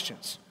ask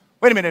questions.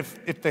 Wait a minute,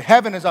 if the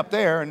heaven is up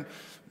there and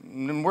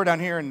we're down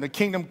here and the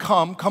kingdom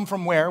come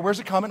from where? Where's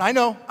it coming? I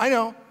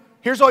know.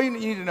 Here's all you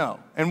need to know.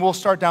 And we'll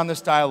start down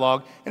this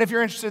dialogue. And if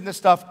you're interested in this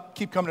stuff,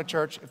 keep coming to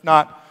church. If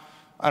not,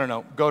 I don't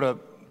know, go to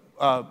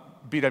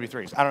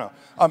BW3s. I don't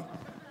know.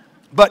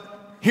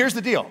 But here's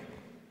the deal.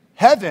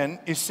 Heaven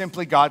is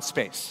simply God's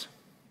space.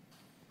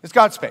 It's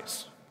God's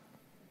space.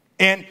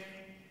 And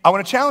I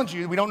want to challenge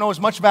you. We don't know as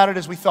much about it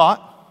as we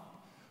thought,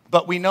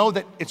 but we know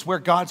that it's where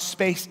God's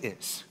space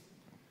is.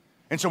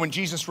 And so when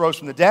Jesus rose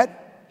from the dead,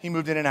 he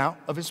moved in and out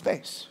of his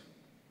space.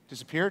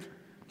 Disappeared,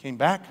 came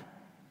back.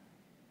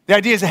 The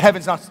idea is that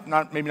heaven's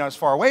maybe not as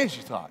far away as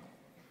you thought.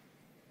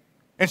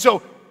 And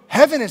so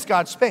heaven is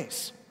God's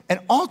space. And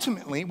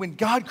ultimately, when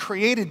God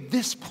created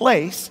this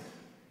place,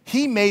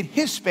 he made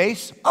his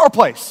space our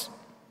place.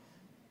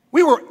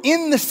 We were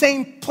in the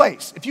same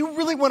place. If you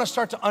really want to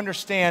start to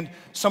understand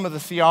some of the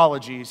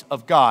theologies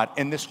of God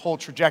and this whole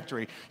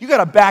trajectory, you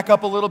got to back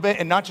up a little bit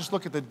and not just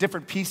look at the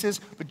different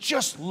pieces, but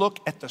just look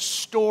at the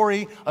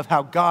story of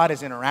how God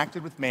has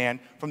interacted with man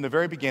from the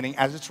very beginning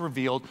as it's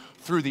revealed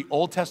through the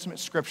Old Testament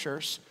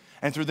scriptures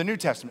and through the New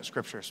Testament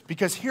scriptures.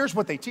 Because here's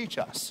what they teach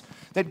us,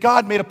 that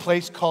God made a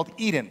place called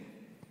Eden,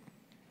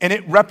 and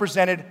it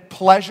represented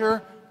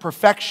pleasure,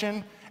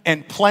 perfection,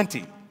 and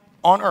plenty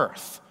on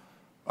earth.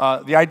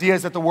 The idea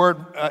is that the word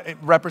it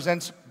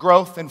represents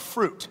growth and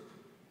fruit,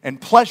 and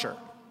pleasure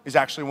is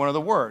actually one of the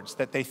words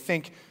that they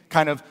think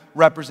kind of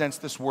represents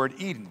this word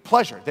Eden.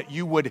 Pleasure, that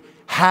you would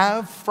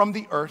have from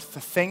the earth the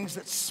things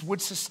that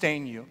would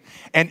sustain you.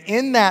 And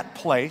in that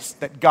place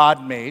that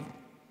God made,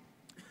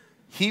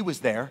 he was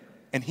there,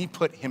 and he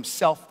put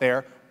himself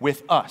there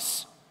with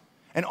us.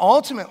 And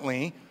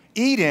ultimately,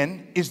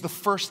 Eden is the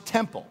first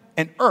temple,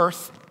 and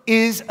earth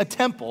is a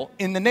temple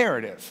in the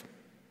narrative.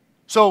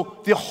 So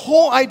the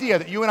whole idea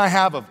that you and I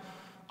have of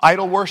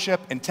idol worship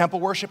and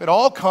temple worship, it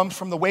all comes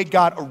from the way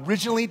God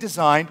originally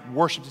designed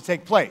worship to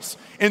take place.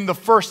 In the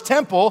first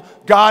temple,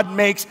 God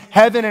makes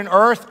heaven and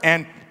earth,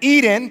 and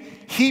Eden,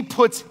 he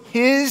puts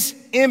his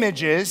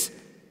images,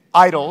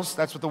 idols,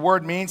 that's what the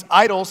word means,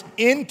 idols,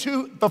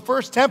 into the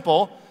first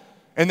temple,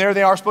 and there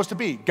they are supposed to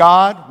be,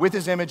 God with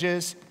his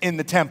images in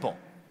the temple.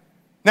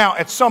 Now,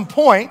 at some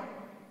point,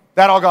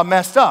 that all got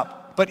messed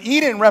up, but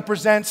Eden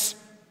represents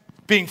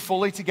being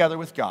fully together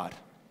with God.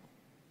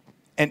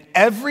 And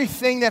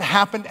everything that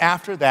happened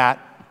after that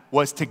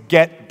was to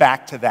get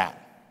back to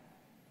that.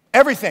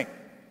 Everything.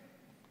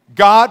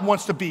 God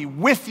wants to be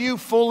with you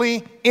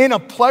fully in a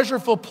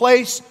pleasurable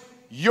place.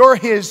 You're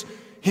his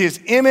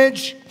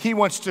image. He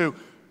wants to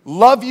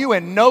love you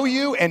and know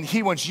you, and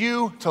he wants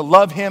you to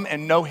love him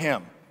and know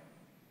him.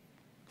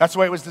 That's the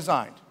way it was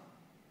designed.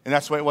 And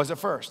that's the way it was at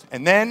first.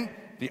 And then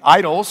the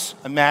idols,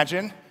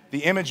 imagine, the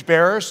image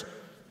bearers,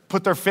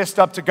 put their fist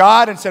up to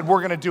God and said, we're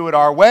going to do it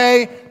our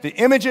way. The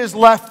images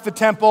left the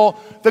temple.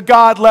 The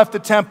God left the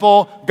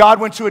temple. God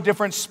went to a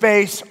different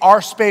space.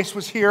 Our space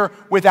was here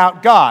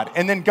without God.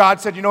 And then God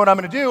said, you know what I'm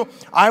going to do?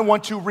 I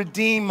want to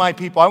redeem my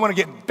people. I want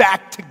to get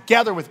back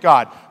together with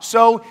God.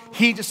 So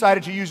he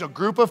decided to use a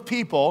group of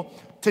people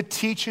to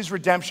teach his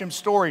redemption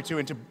story to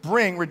and to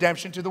bring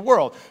redemption to the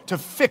world, to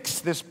fix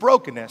this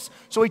brokenness.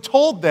 So he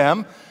told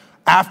them,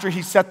 after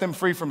he set them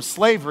free from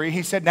slavery,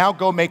 he said, now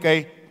go make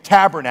a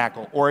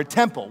tabernacle or a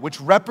temple, which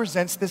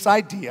represents this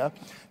idea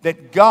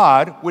that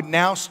God would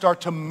now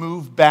start to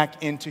move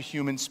back into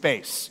human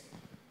space.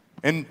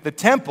 And the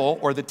temple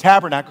or the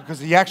tabernacle, because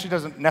he actually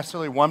doesn't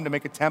necessarily want him to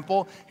make a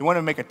temple, he wanted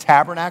to make a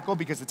tabernacle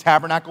because the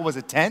tabernacle was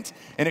a tent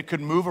and it could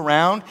move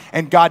around,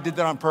 and God did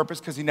that on purpose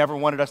because he never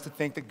wanted us to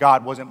think that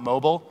God wasn't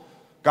mobile.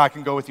 God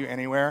can go with you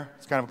anywhere.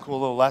 It's kind of a cool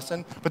little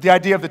lesson. But the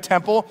idea of the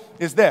temple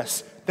is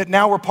this, that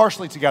now we're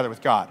partially together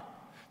with God,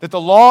 that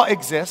the law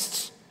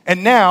exists.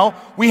 And now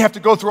we have to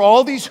go through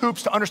all these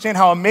hoops to understand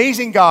how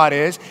amazing God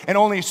is, and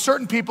only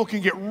certain people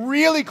can get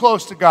really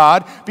close to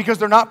God because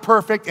they're not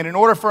perfect. And in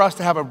order for us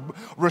to have a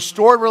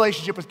restored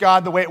relationship with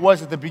God the way it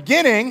was at the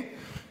beginning,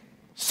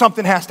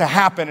 something has to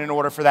happen in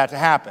order for that to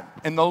happen.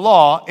 And the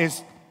law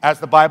is,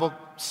 as the Bible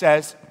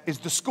says, is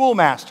the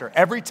schoolmaster.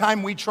 Every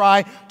time we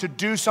try to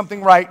do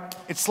something right,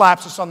 it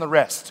slaps us on the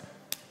wrist.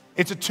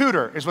 It's a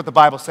tutor, is what the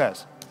Bible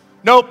says.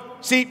 Nope.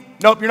 See,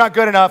 nope, you're not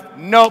good enough.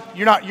 Nope,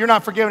 you're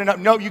not forgiven enough.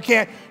 Nope, you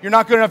can't. You're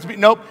not good enough to be.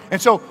 Nope. And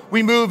so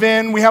we move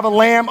in. We have a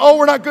lamb. Oh,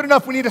 we're not good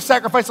enough. We need to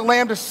sacrifice a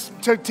lamb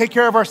to take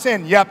care of our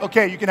sin. Yep.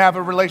 Okay, you can have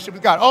a relationship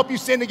with God. Oh, you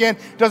sinned again.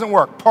 Doesn't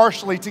work.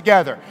 Partially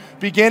together.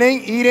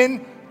 Beginning,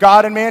 Eden,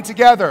 God and man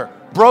together.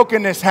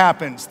 Brokenness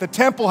happens. The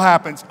temple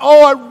happens.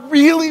 Oh, I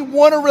really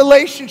want a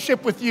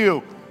relationship with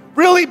you.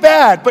 Really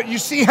bad. But you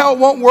see how it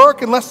won't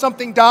work unless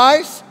something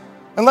dies?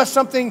 Unless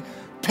something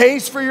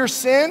pays for your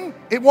sin?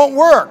 It won't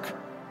work.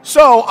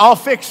 So I'll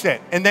fix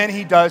it. And then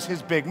he does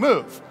his big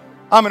move.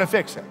 I'm going to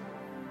fix it.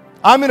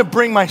 I'm going to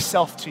bring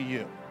myself to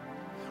you.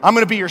 I'm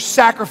going to be your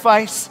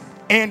sacrifice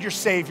and your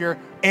Savior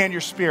and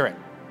your Spirit.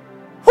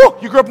 Whew,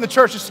 you grew up in the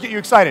church just to get you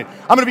excited.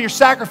 I'm going to be your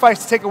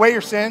sacrifice to take away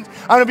your sins.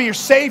 I'm going to be your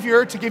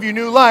Savior to give you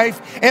new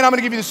life. And I'm going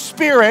to give you the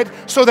Spirit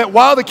so that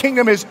while the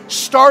kingdom is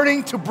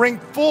starting to bring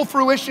full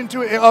fruition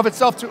of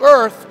itself to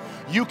earth,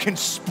 you can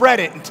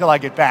spread it until I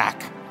get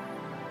back.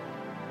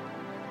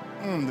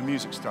 The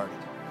music started.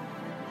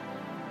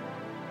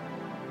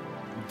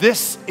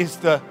 This is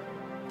the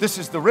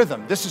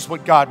rhythm. This is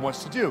what God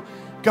wants to do.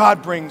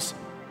 God brings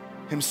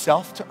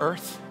himself to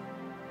earth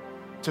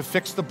to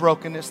fix the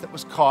brokenness that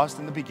was caused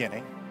in the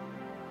beginning.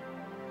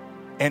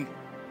 And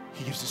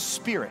he gives a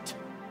spirit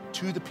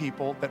to the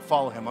people that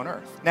follow him on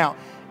earth. Now,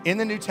 in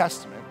the New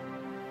Testament,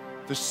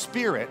 the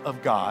Spirit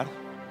of God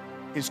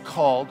is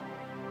called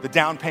the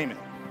down payment.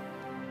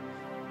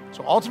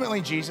 So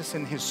ultimately, Jesus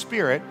and his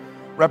Spirit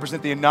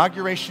represent the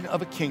inauguration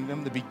of a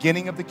kingdom, the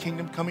beginning of the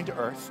kingdom coming to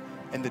earth,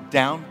 and the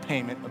down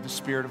payment of the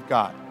Spirit of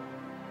God.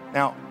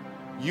 Now,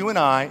 you and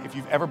I, if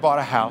you've ever bought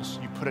a house,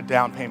 you put a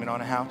down payment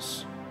on a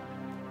house.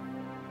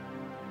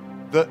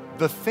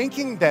 The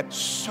thinking that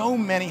so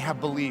many have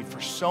believed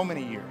for so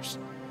many years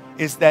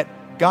is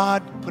that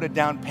God put a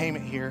down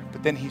payment here,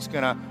 but then he's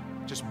going to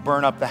just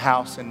burn up the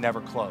house and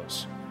never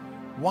close.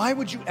 Why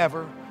would you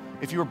ever,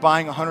 if you were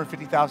buying a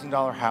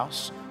 $150,000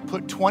 house,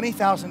 put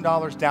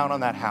 $20,000 down on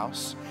that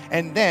house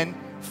and then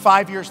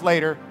 5 years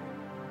later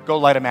go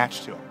light a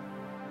match to it?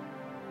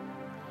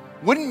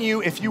 Wouldn't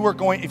you, if you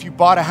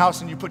bought a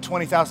house and you put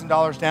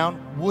 $20,000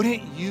 down,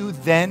 wouldn't you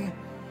then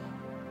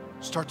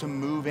start to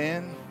move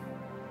in,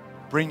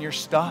 bring your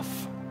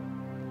stuff,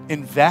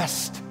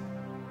 invest?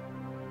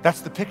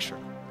 That's the picture.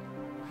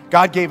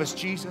 God gave us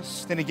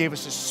Jesus, then he gave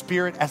us his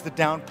Spirit as the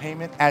down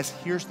payment, as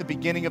here's the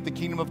beginning of the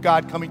kingdom of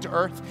God coming to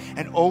earth.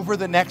 And over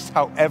the next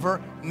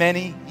however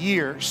many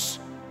years,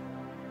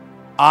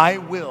 I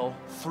will,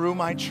 through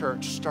my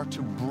church, start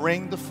to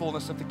bring the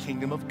fullness of the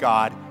kingdom of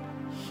God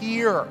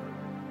here.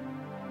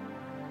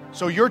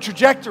 So your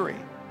trajectory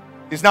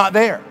is not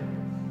there.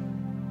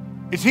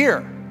 It's here.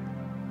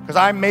 Because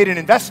I made an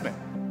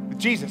investment with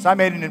Jesus. I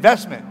made an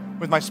investment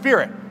with my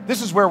Spirit.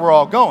 This is where we're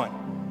all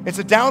going. It's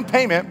a down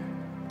payment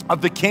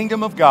of the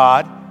kingdom of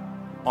God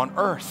on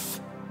earth.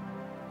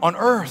 On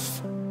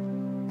earth.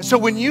 And so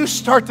when you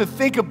start to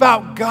think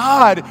about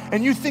God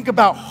and you think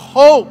about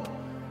hope,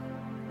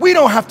 we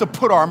don't have to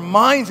put our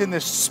minds in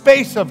this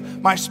space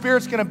of my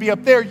spirit's going to be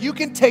up there. You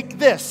can take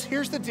this.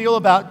 Here's the deal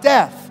about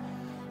death.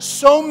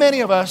 So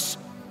many of us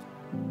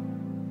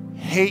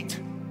hate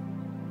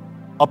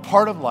a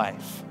part of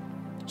life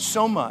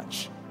so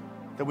much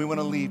that we want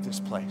to leave this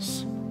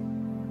place.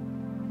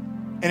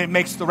 And it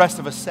makes the rest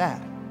of us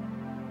sad.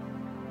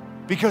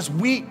 Because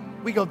we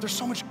go, there's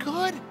so much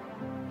good.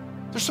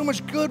 There's so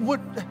much good.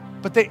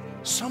 But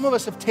some of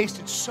us have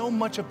tasted so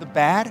much of the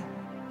bad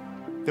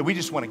that we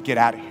just want to get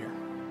out of here.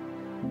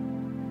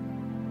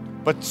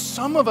 But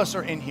some of us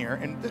are in here,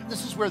 and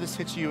this is where this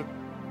hits you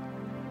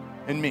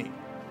and me.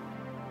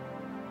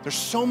 There's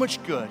so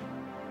much good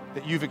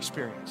that you've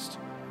experienced.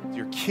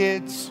 Your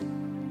kids,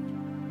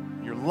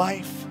 your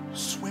life,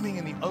 swimming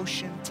in the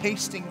ocean,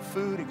 tasting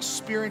food,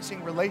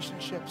 experiencing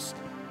relationships.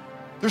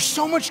 There's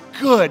so much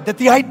good that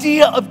the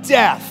idea of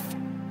death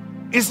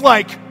is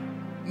like,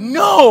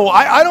 no,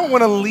 I don't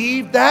want to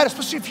leave that,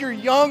 especially if you're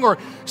young, or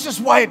this is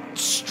why it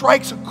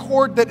strikes a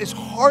chord that is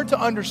hard to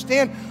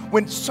understand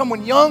when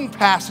someone young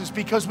passes,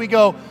 because we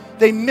go,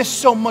 they miss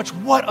so much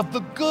what of the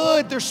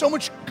good? There's so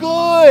much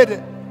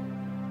good.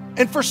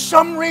 And for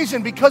some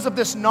reason, because of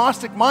this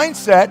Gnostic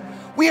mindset,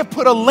 we have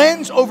put a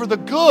lens over the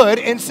good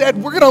and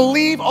said, we're going to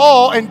leave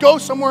all and go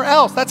somewhere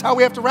else. That's how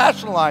we have to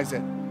rationalize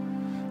it.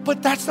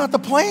 But that's not the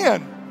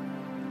plan.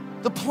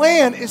 The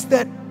plan is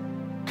that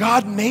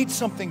God made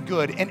something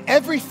good, and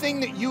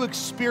everything that you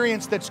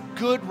experience that's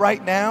good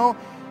right now,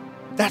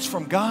 that's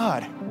from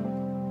God.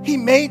 He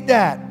made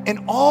that,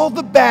 and all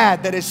the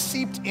bad that is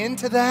seeped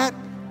into that,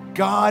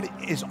 God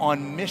is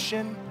on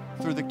mission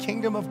through the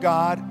kingdom of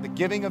God, the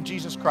giving of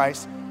Jesus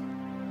Christ,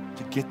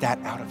 to get that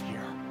out of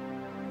here.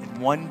 And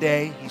one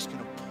day, he's going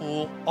to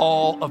pull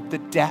all of the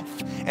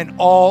death and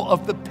all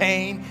of the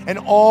pain and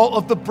all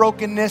of the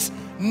brokenness.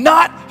 He's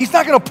not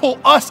going to pull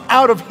us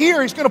out of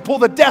here. He's going to pull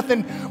the death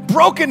and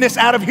brokenness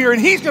out of here,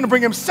 and he's going to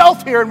bring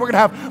himself here, and we're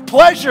going to have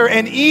pleasure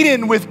and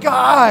Eden with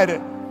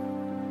God.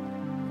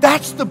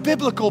 That's the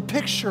biblical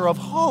picture of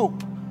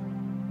hope.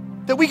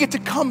 That we get to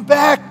come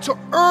back to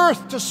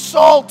earth, to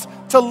salt,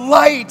 to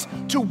light,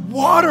 to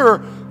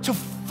water, to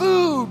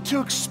food,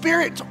 to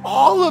experience, to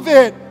all of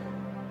it.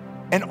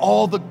 And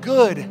all the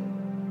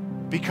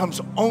good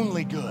becomes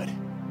only good.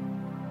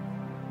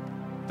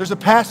 There's a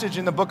passage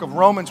in the book of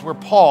Romans where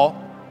Paul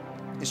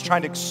is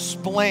trying to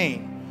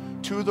explain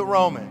to the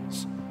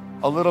Romans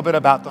a little bit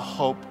about the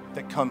hope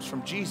that comes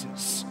from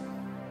Jesus.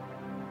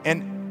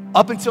 And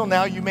up until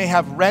now, you may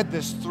have read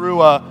this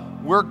through a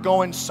we're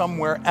going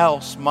somewhere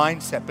else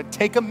mindset, but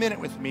take a minute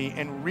with me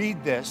and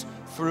read this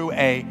through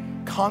a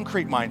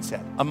concrete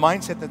mindset, a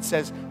mindset that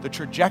says the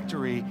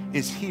trajectory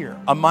is here,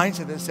 a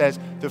mindset that says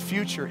the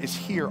future is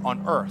here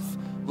on earth.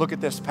 Look at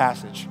this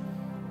passage.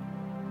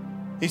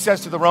 He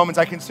says to the Romans,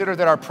 I consider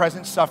that our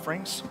present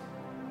sufferings,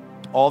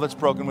 all that's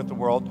broken with the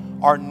world,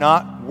 are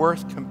not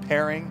worth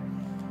comparing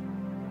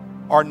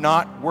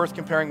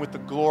with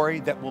the glory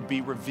that will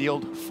be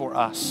revealed for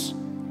us.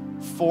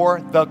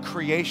 For the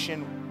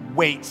creation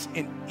waits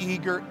in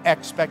eager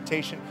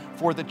expectation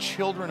for the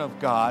children of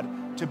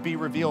God to be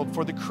revealed.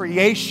 For the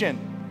creation,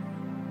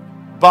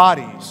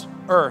 bodies,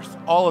 earth,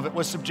 all of it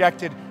was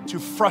subjected to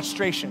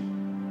frustration.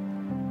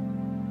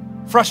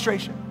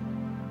 Frustration.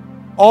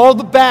 All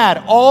the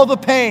bad, all the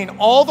pain,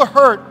 all the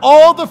hurt,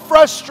 all the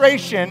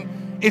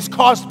frustration is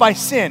caused by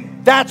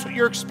sin. That's what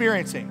you're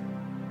experiencing.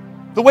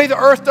 The way the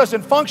earth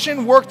doesn't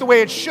function, work the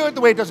way it should,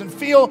 the way it doesn't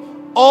feel,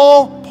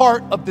 all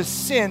part of the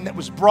sin that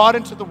was brought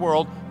into the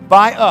world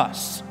by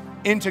us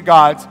into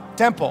God's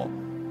temple.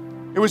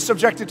 It was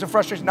subjected to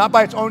frustration, not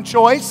by its own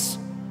choice.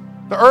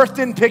 The earth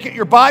didn't pick it,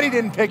 your body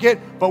didn't pick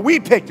it, but we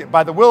picked it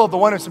by the will of the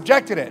one who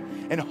subjected it,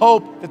 in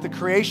hope that the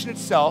creation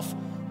itself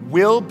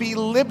will be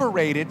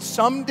liberated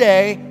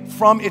someday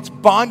from its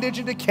bondage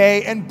and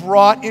decay and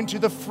brought into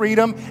the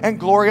freedom and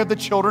glory of the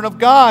children of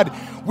God.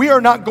 We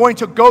are not going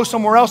to go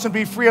somewhere else and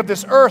be free of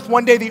this earth.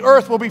 One day the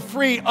earth will be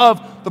free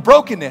of the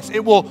brokenness.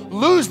 It will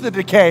lose the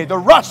decay. The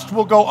rust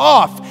will go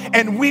off,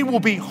 and we will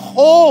be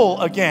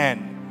whole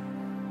again.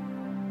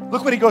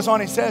 Look what he goes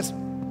on. He says,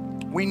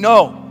 we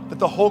know that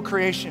the whole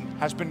creation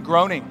has been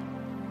groaning.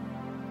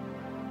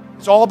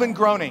 It's all been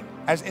groaning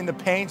as in the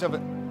pains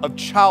of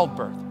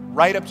childbirth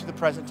right up to the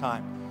present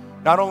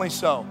time. Not only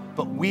so,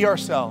 but we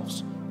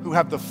ourselves who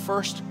have the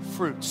first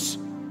fruits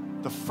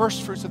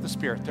of the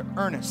Spirit, the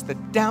earnest, the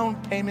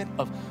down payment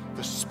of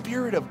the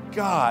Spirit of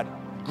God,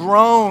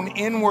 groan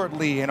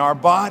inwardly in our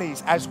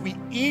bodies as we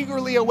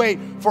eagerly await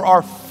for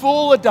our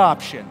full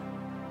adoption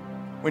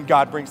when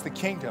God brings the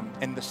kingdom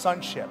and the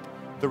sonship,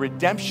 the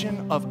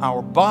redemption of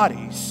our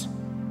bodies,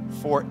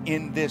 for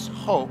in this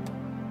hope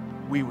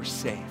we were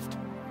saved.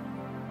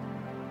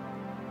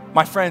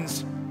 My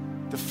friends,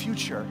 the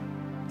future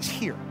is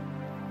here.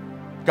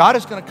 God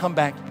is going to come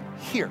back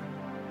here.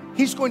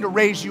 He's going to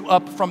raise you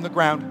up from the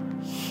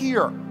ground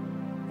here.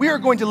 We are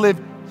going to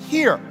live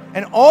here,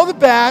 and all the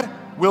bad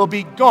will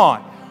be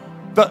gone.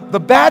 The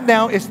bad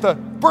now is the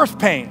birth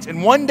pains,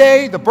 and one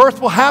day the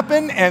birth will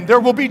happen and there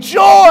will be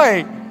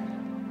joy.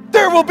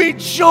 There will be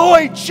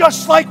joy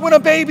just like when a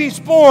baby's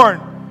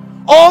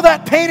born. All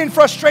that pain and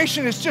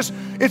frustration is just,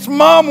 it's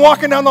mom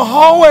walking down the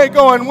hallway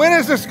going, when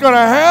is this going to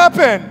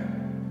happen?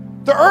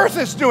 The earth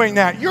is doing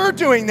that. You're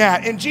doing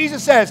that. And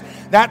Jesus says,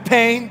 that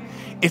pain,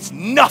 it's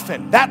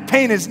nothing. That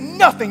pain is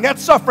nothing. That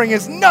suffering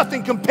is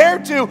nothing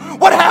compared to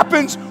what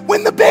happens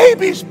when the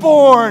baby's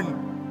born.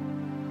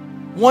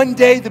 One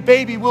day the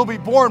baby will be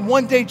born.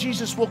 One day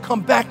Jesus will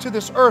come back to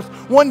this earth.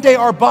 One day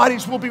our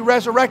bodies will be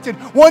resurrected.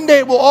 One day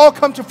it will all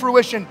come to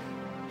fruition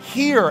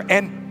here.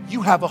 And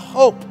you have a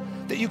hope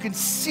that you can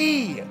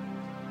see.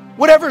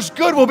 Whatever's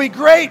good will be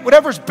great.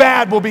 Whatever's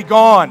bad will be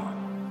gone.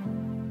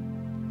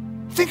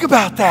 Think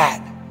about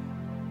that.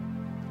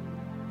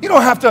 You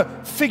don't have to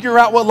figure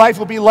out what life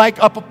will be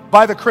like up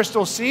by the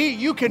crystal sea.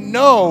 You can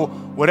know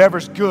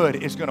whatever's good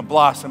is going to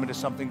blossom into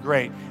something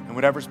great, and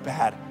whatever's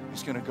bad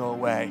is going to go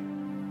away.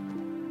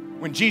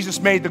 When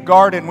Jesus made the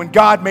garden, when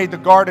God made the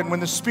garden, when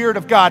the Spirit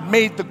of God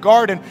made the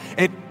garden,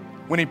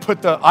 when he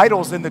put the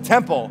idols in the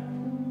temple,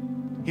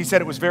 he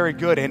said it was very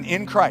good. And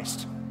in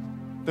Christ,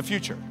 the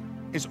future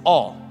is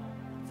all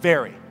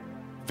very,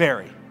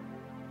 very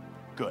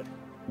good.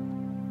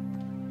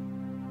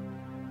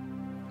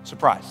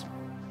 Surprise.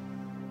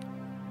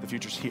 The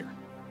future's here,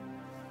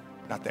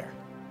 not there.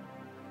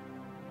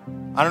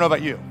 I don't know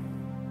about you.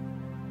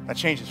 That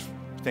changes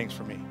things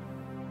for me.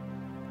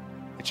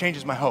 It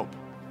changes my hope.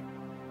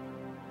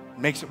 It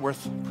makes it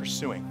worth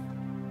pursuing.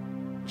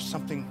 There's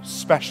something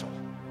special.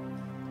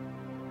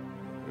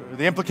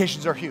 The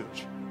implications are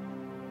huge.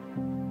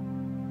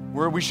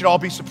 We should all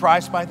be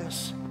surprised by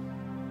this.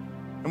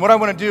 And what I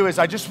want to do is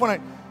I just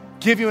want to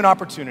give you an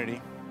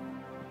opportunity,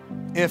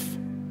 if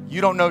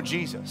you don't know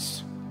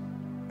Jesus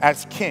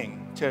as King,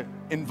 to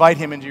invite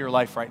him into your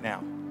life right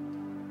now.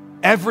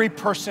 Every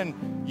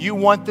person, you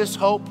want this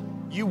hope,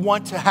 you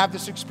want to have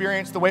this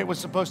experience the way it was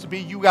supposed to be,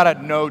 you got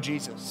to know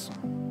Jesus.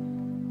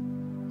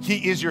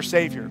 He is your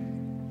Savior.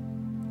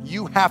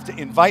 You have to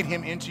invite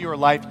him into your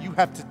life. You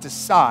have to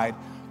decide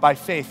by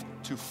faith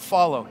to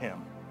follow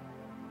him,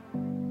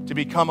 to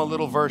become a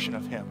little version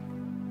of him.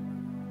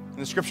 And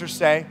the scriptures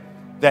say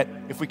that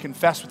if we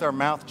confess with our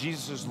mouth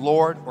Jesus is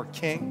Lord or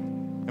King,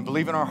 and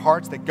believe in our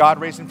hearts that God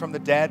raised him from the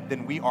dead,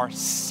 then we are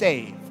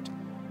saved.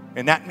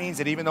 And that means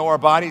that even though our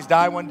bodies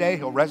die one day,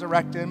 he'll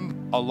resurrect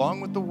him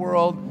along with the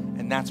world,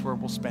 and that's where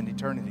we'll spend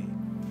eternity.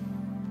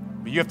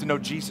 But you have to know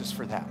Jesus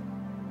for that.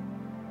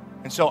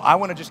 And so I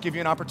want to just give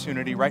you an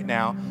opportunity right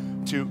now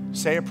to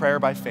say a prayer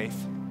by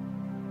faith.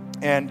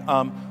 And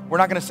we're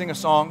not going to sing a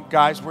song,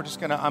 guys. I'm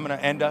going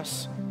to end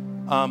us.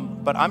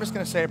 But I'm just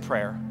going to say a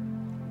prayer.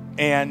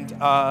 And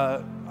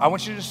I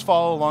want you to just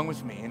follow along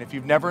with me. And if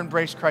you've never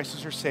embraced Christ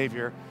as your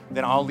Savior,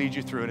 then I'll lead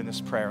you through it in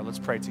this prayer. Let's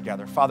pray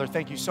together. Father,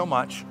 thank you so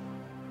much.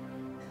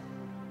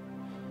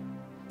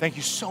 Thank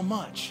you so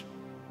much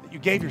that you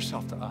gave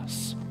yourself to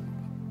us.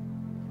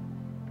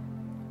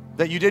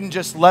 That you didn't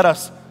just let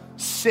us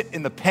sit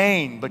in the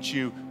pain, but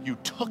you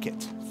took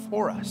it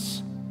for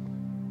us.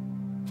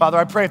 Father,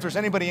 I pray if there's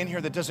anybody in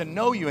here that doesn't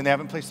know you and they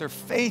haven't placed their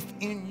faith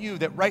in you,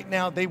 that right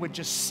now they would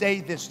just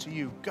say this to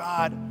you.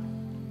 God,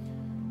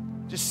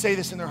 just say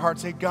this in their heart.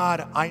 Say,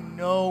 God, I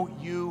know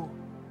you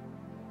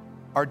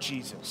are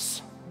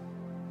Jesus.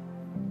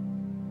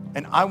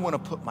 And I want to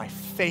put my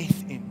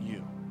faith in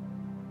you.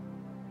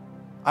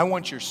 I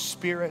want your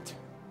Spirit.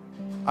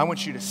 I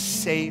want you to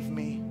save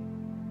me.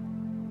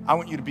 I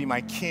want you to be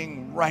my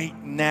King right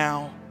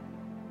now.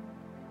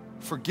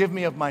 Forgive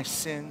me of my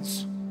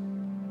sins.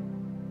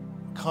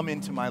 Come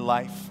into my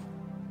life.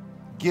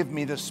 Give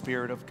me the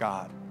Spirit of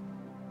God.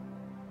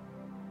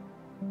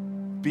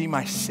 Be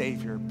my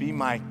Savior. Be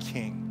my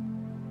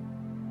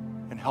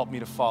King. And help me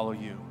to follow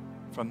you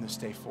from this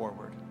day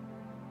forward.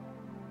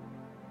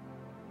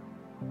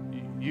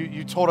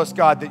 You told us,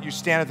 God, that you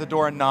stand at the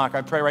door and knock.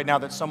 I pray right now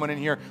that someone in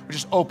here would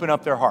just open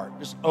up their heart.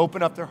 Just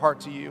open up their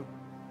heart to you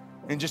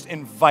and just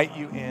invite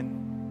you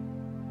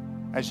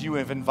in as you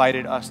have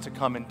invited us to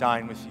come and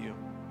dine with you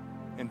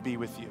and be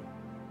with you.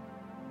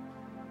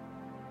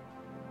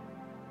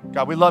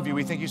 God, we love you.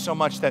 We thank you so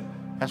much that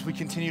as we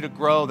continue to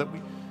grow, that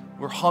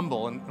we're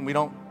humble and we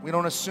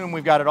don't assume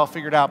we've got it all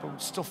figured out, but we're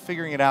still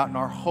figuring it out, and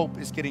our hope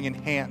is getting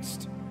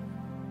enhanced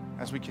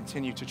as we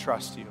continue to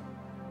trust you.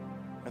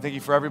 I thank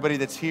you for everybody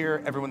that's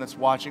here, everyone that's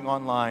watching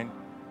online.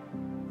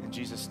 In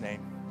Jesus'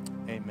 name,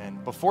 amen.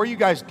 Before you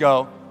guys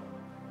go,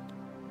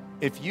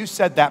 if you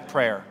said that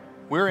prayer,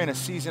 we're in a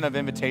season of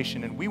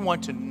invitation, and we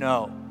want to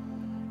know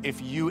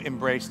if you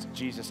embraced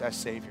Jesus as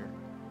Savior.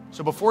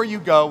 So before you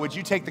go, would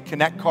you take the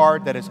Connect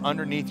card that is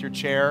underneath your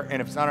chair?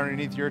 And if it's not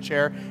underneath your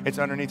chair, it's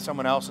underneath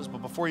someone else's.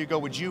 But before you go,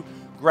 would you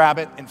grab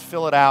it and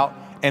fill it out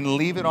and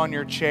leave it on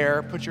your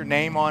chair, put your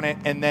name on it,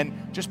 and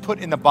then just put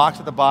in the box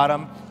at the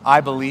bottom,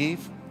 I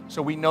believe,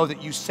 so we know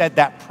that you said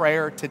that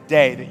prayer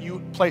today, that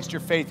you placed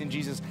your faith in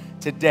Jesus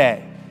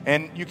today.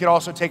 And you could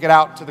also take it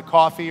out to the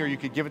coffee, or you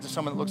could give it to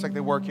someone that looks like they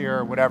work here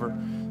or whatever.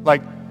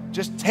 Like,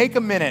 just take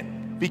a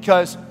minute,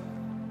 because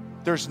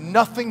there's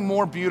nothing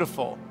more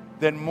beautiful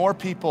than more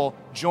people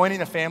joining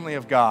the family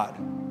of God.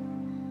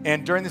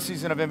 And during the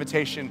season of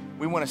invitation,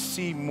 we want to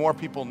see more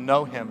people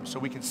know him so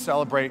we can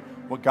celebrate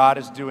what God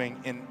is doing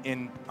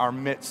in our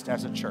midst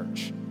as a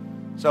church.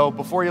 So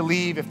before you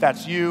leave, if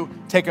that's you,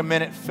 take a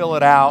minute, fill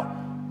it out.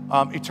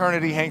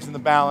 Eternity hangs in the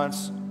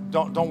balance.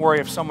 Don't worry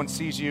if someone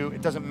sees you.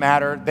 It doesn't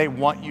matter. They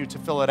want you to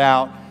fill it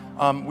out.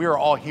 We are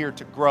all here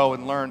to grow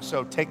and learn,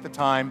 so take the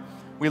time.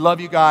 We love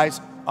you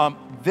guys.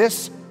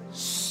 This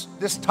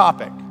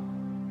topic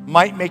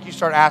might make you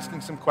start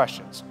asking some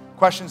questions.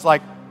 Questions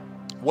like,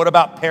 what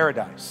about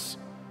paradise?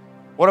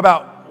 What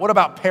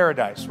about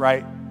paradise,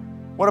 right?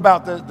 What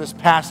about this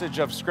passage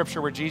of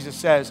Scripture where Jesus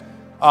says,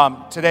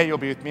 today you'll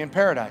be with me in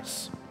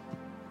paradise?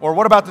 Or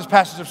what about this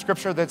passage of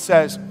Scripture that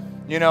says,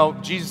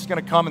 Jesus is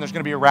going to come and there's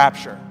going to be a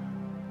rapture?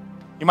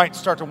 You might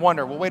start to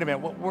wonder, well, wait a minute,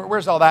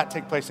 where's all that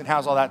take place and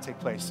how's all that take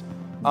place?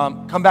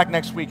 Come back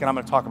next week and I'm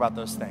going to talk about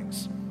those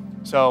things.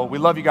 So we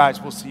love you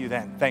guys. We'll see you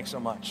then. Thanks so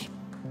much.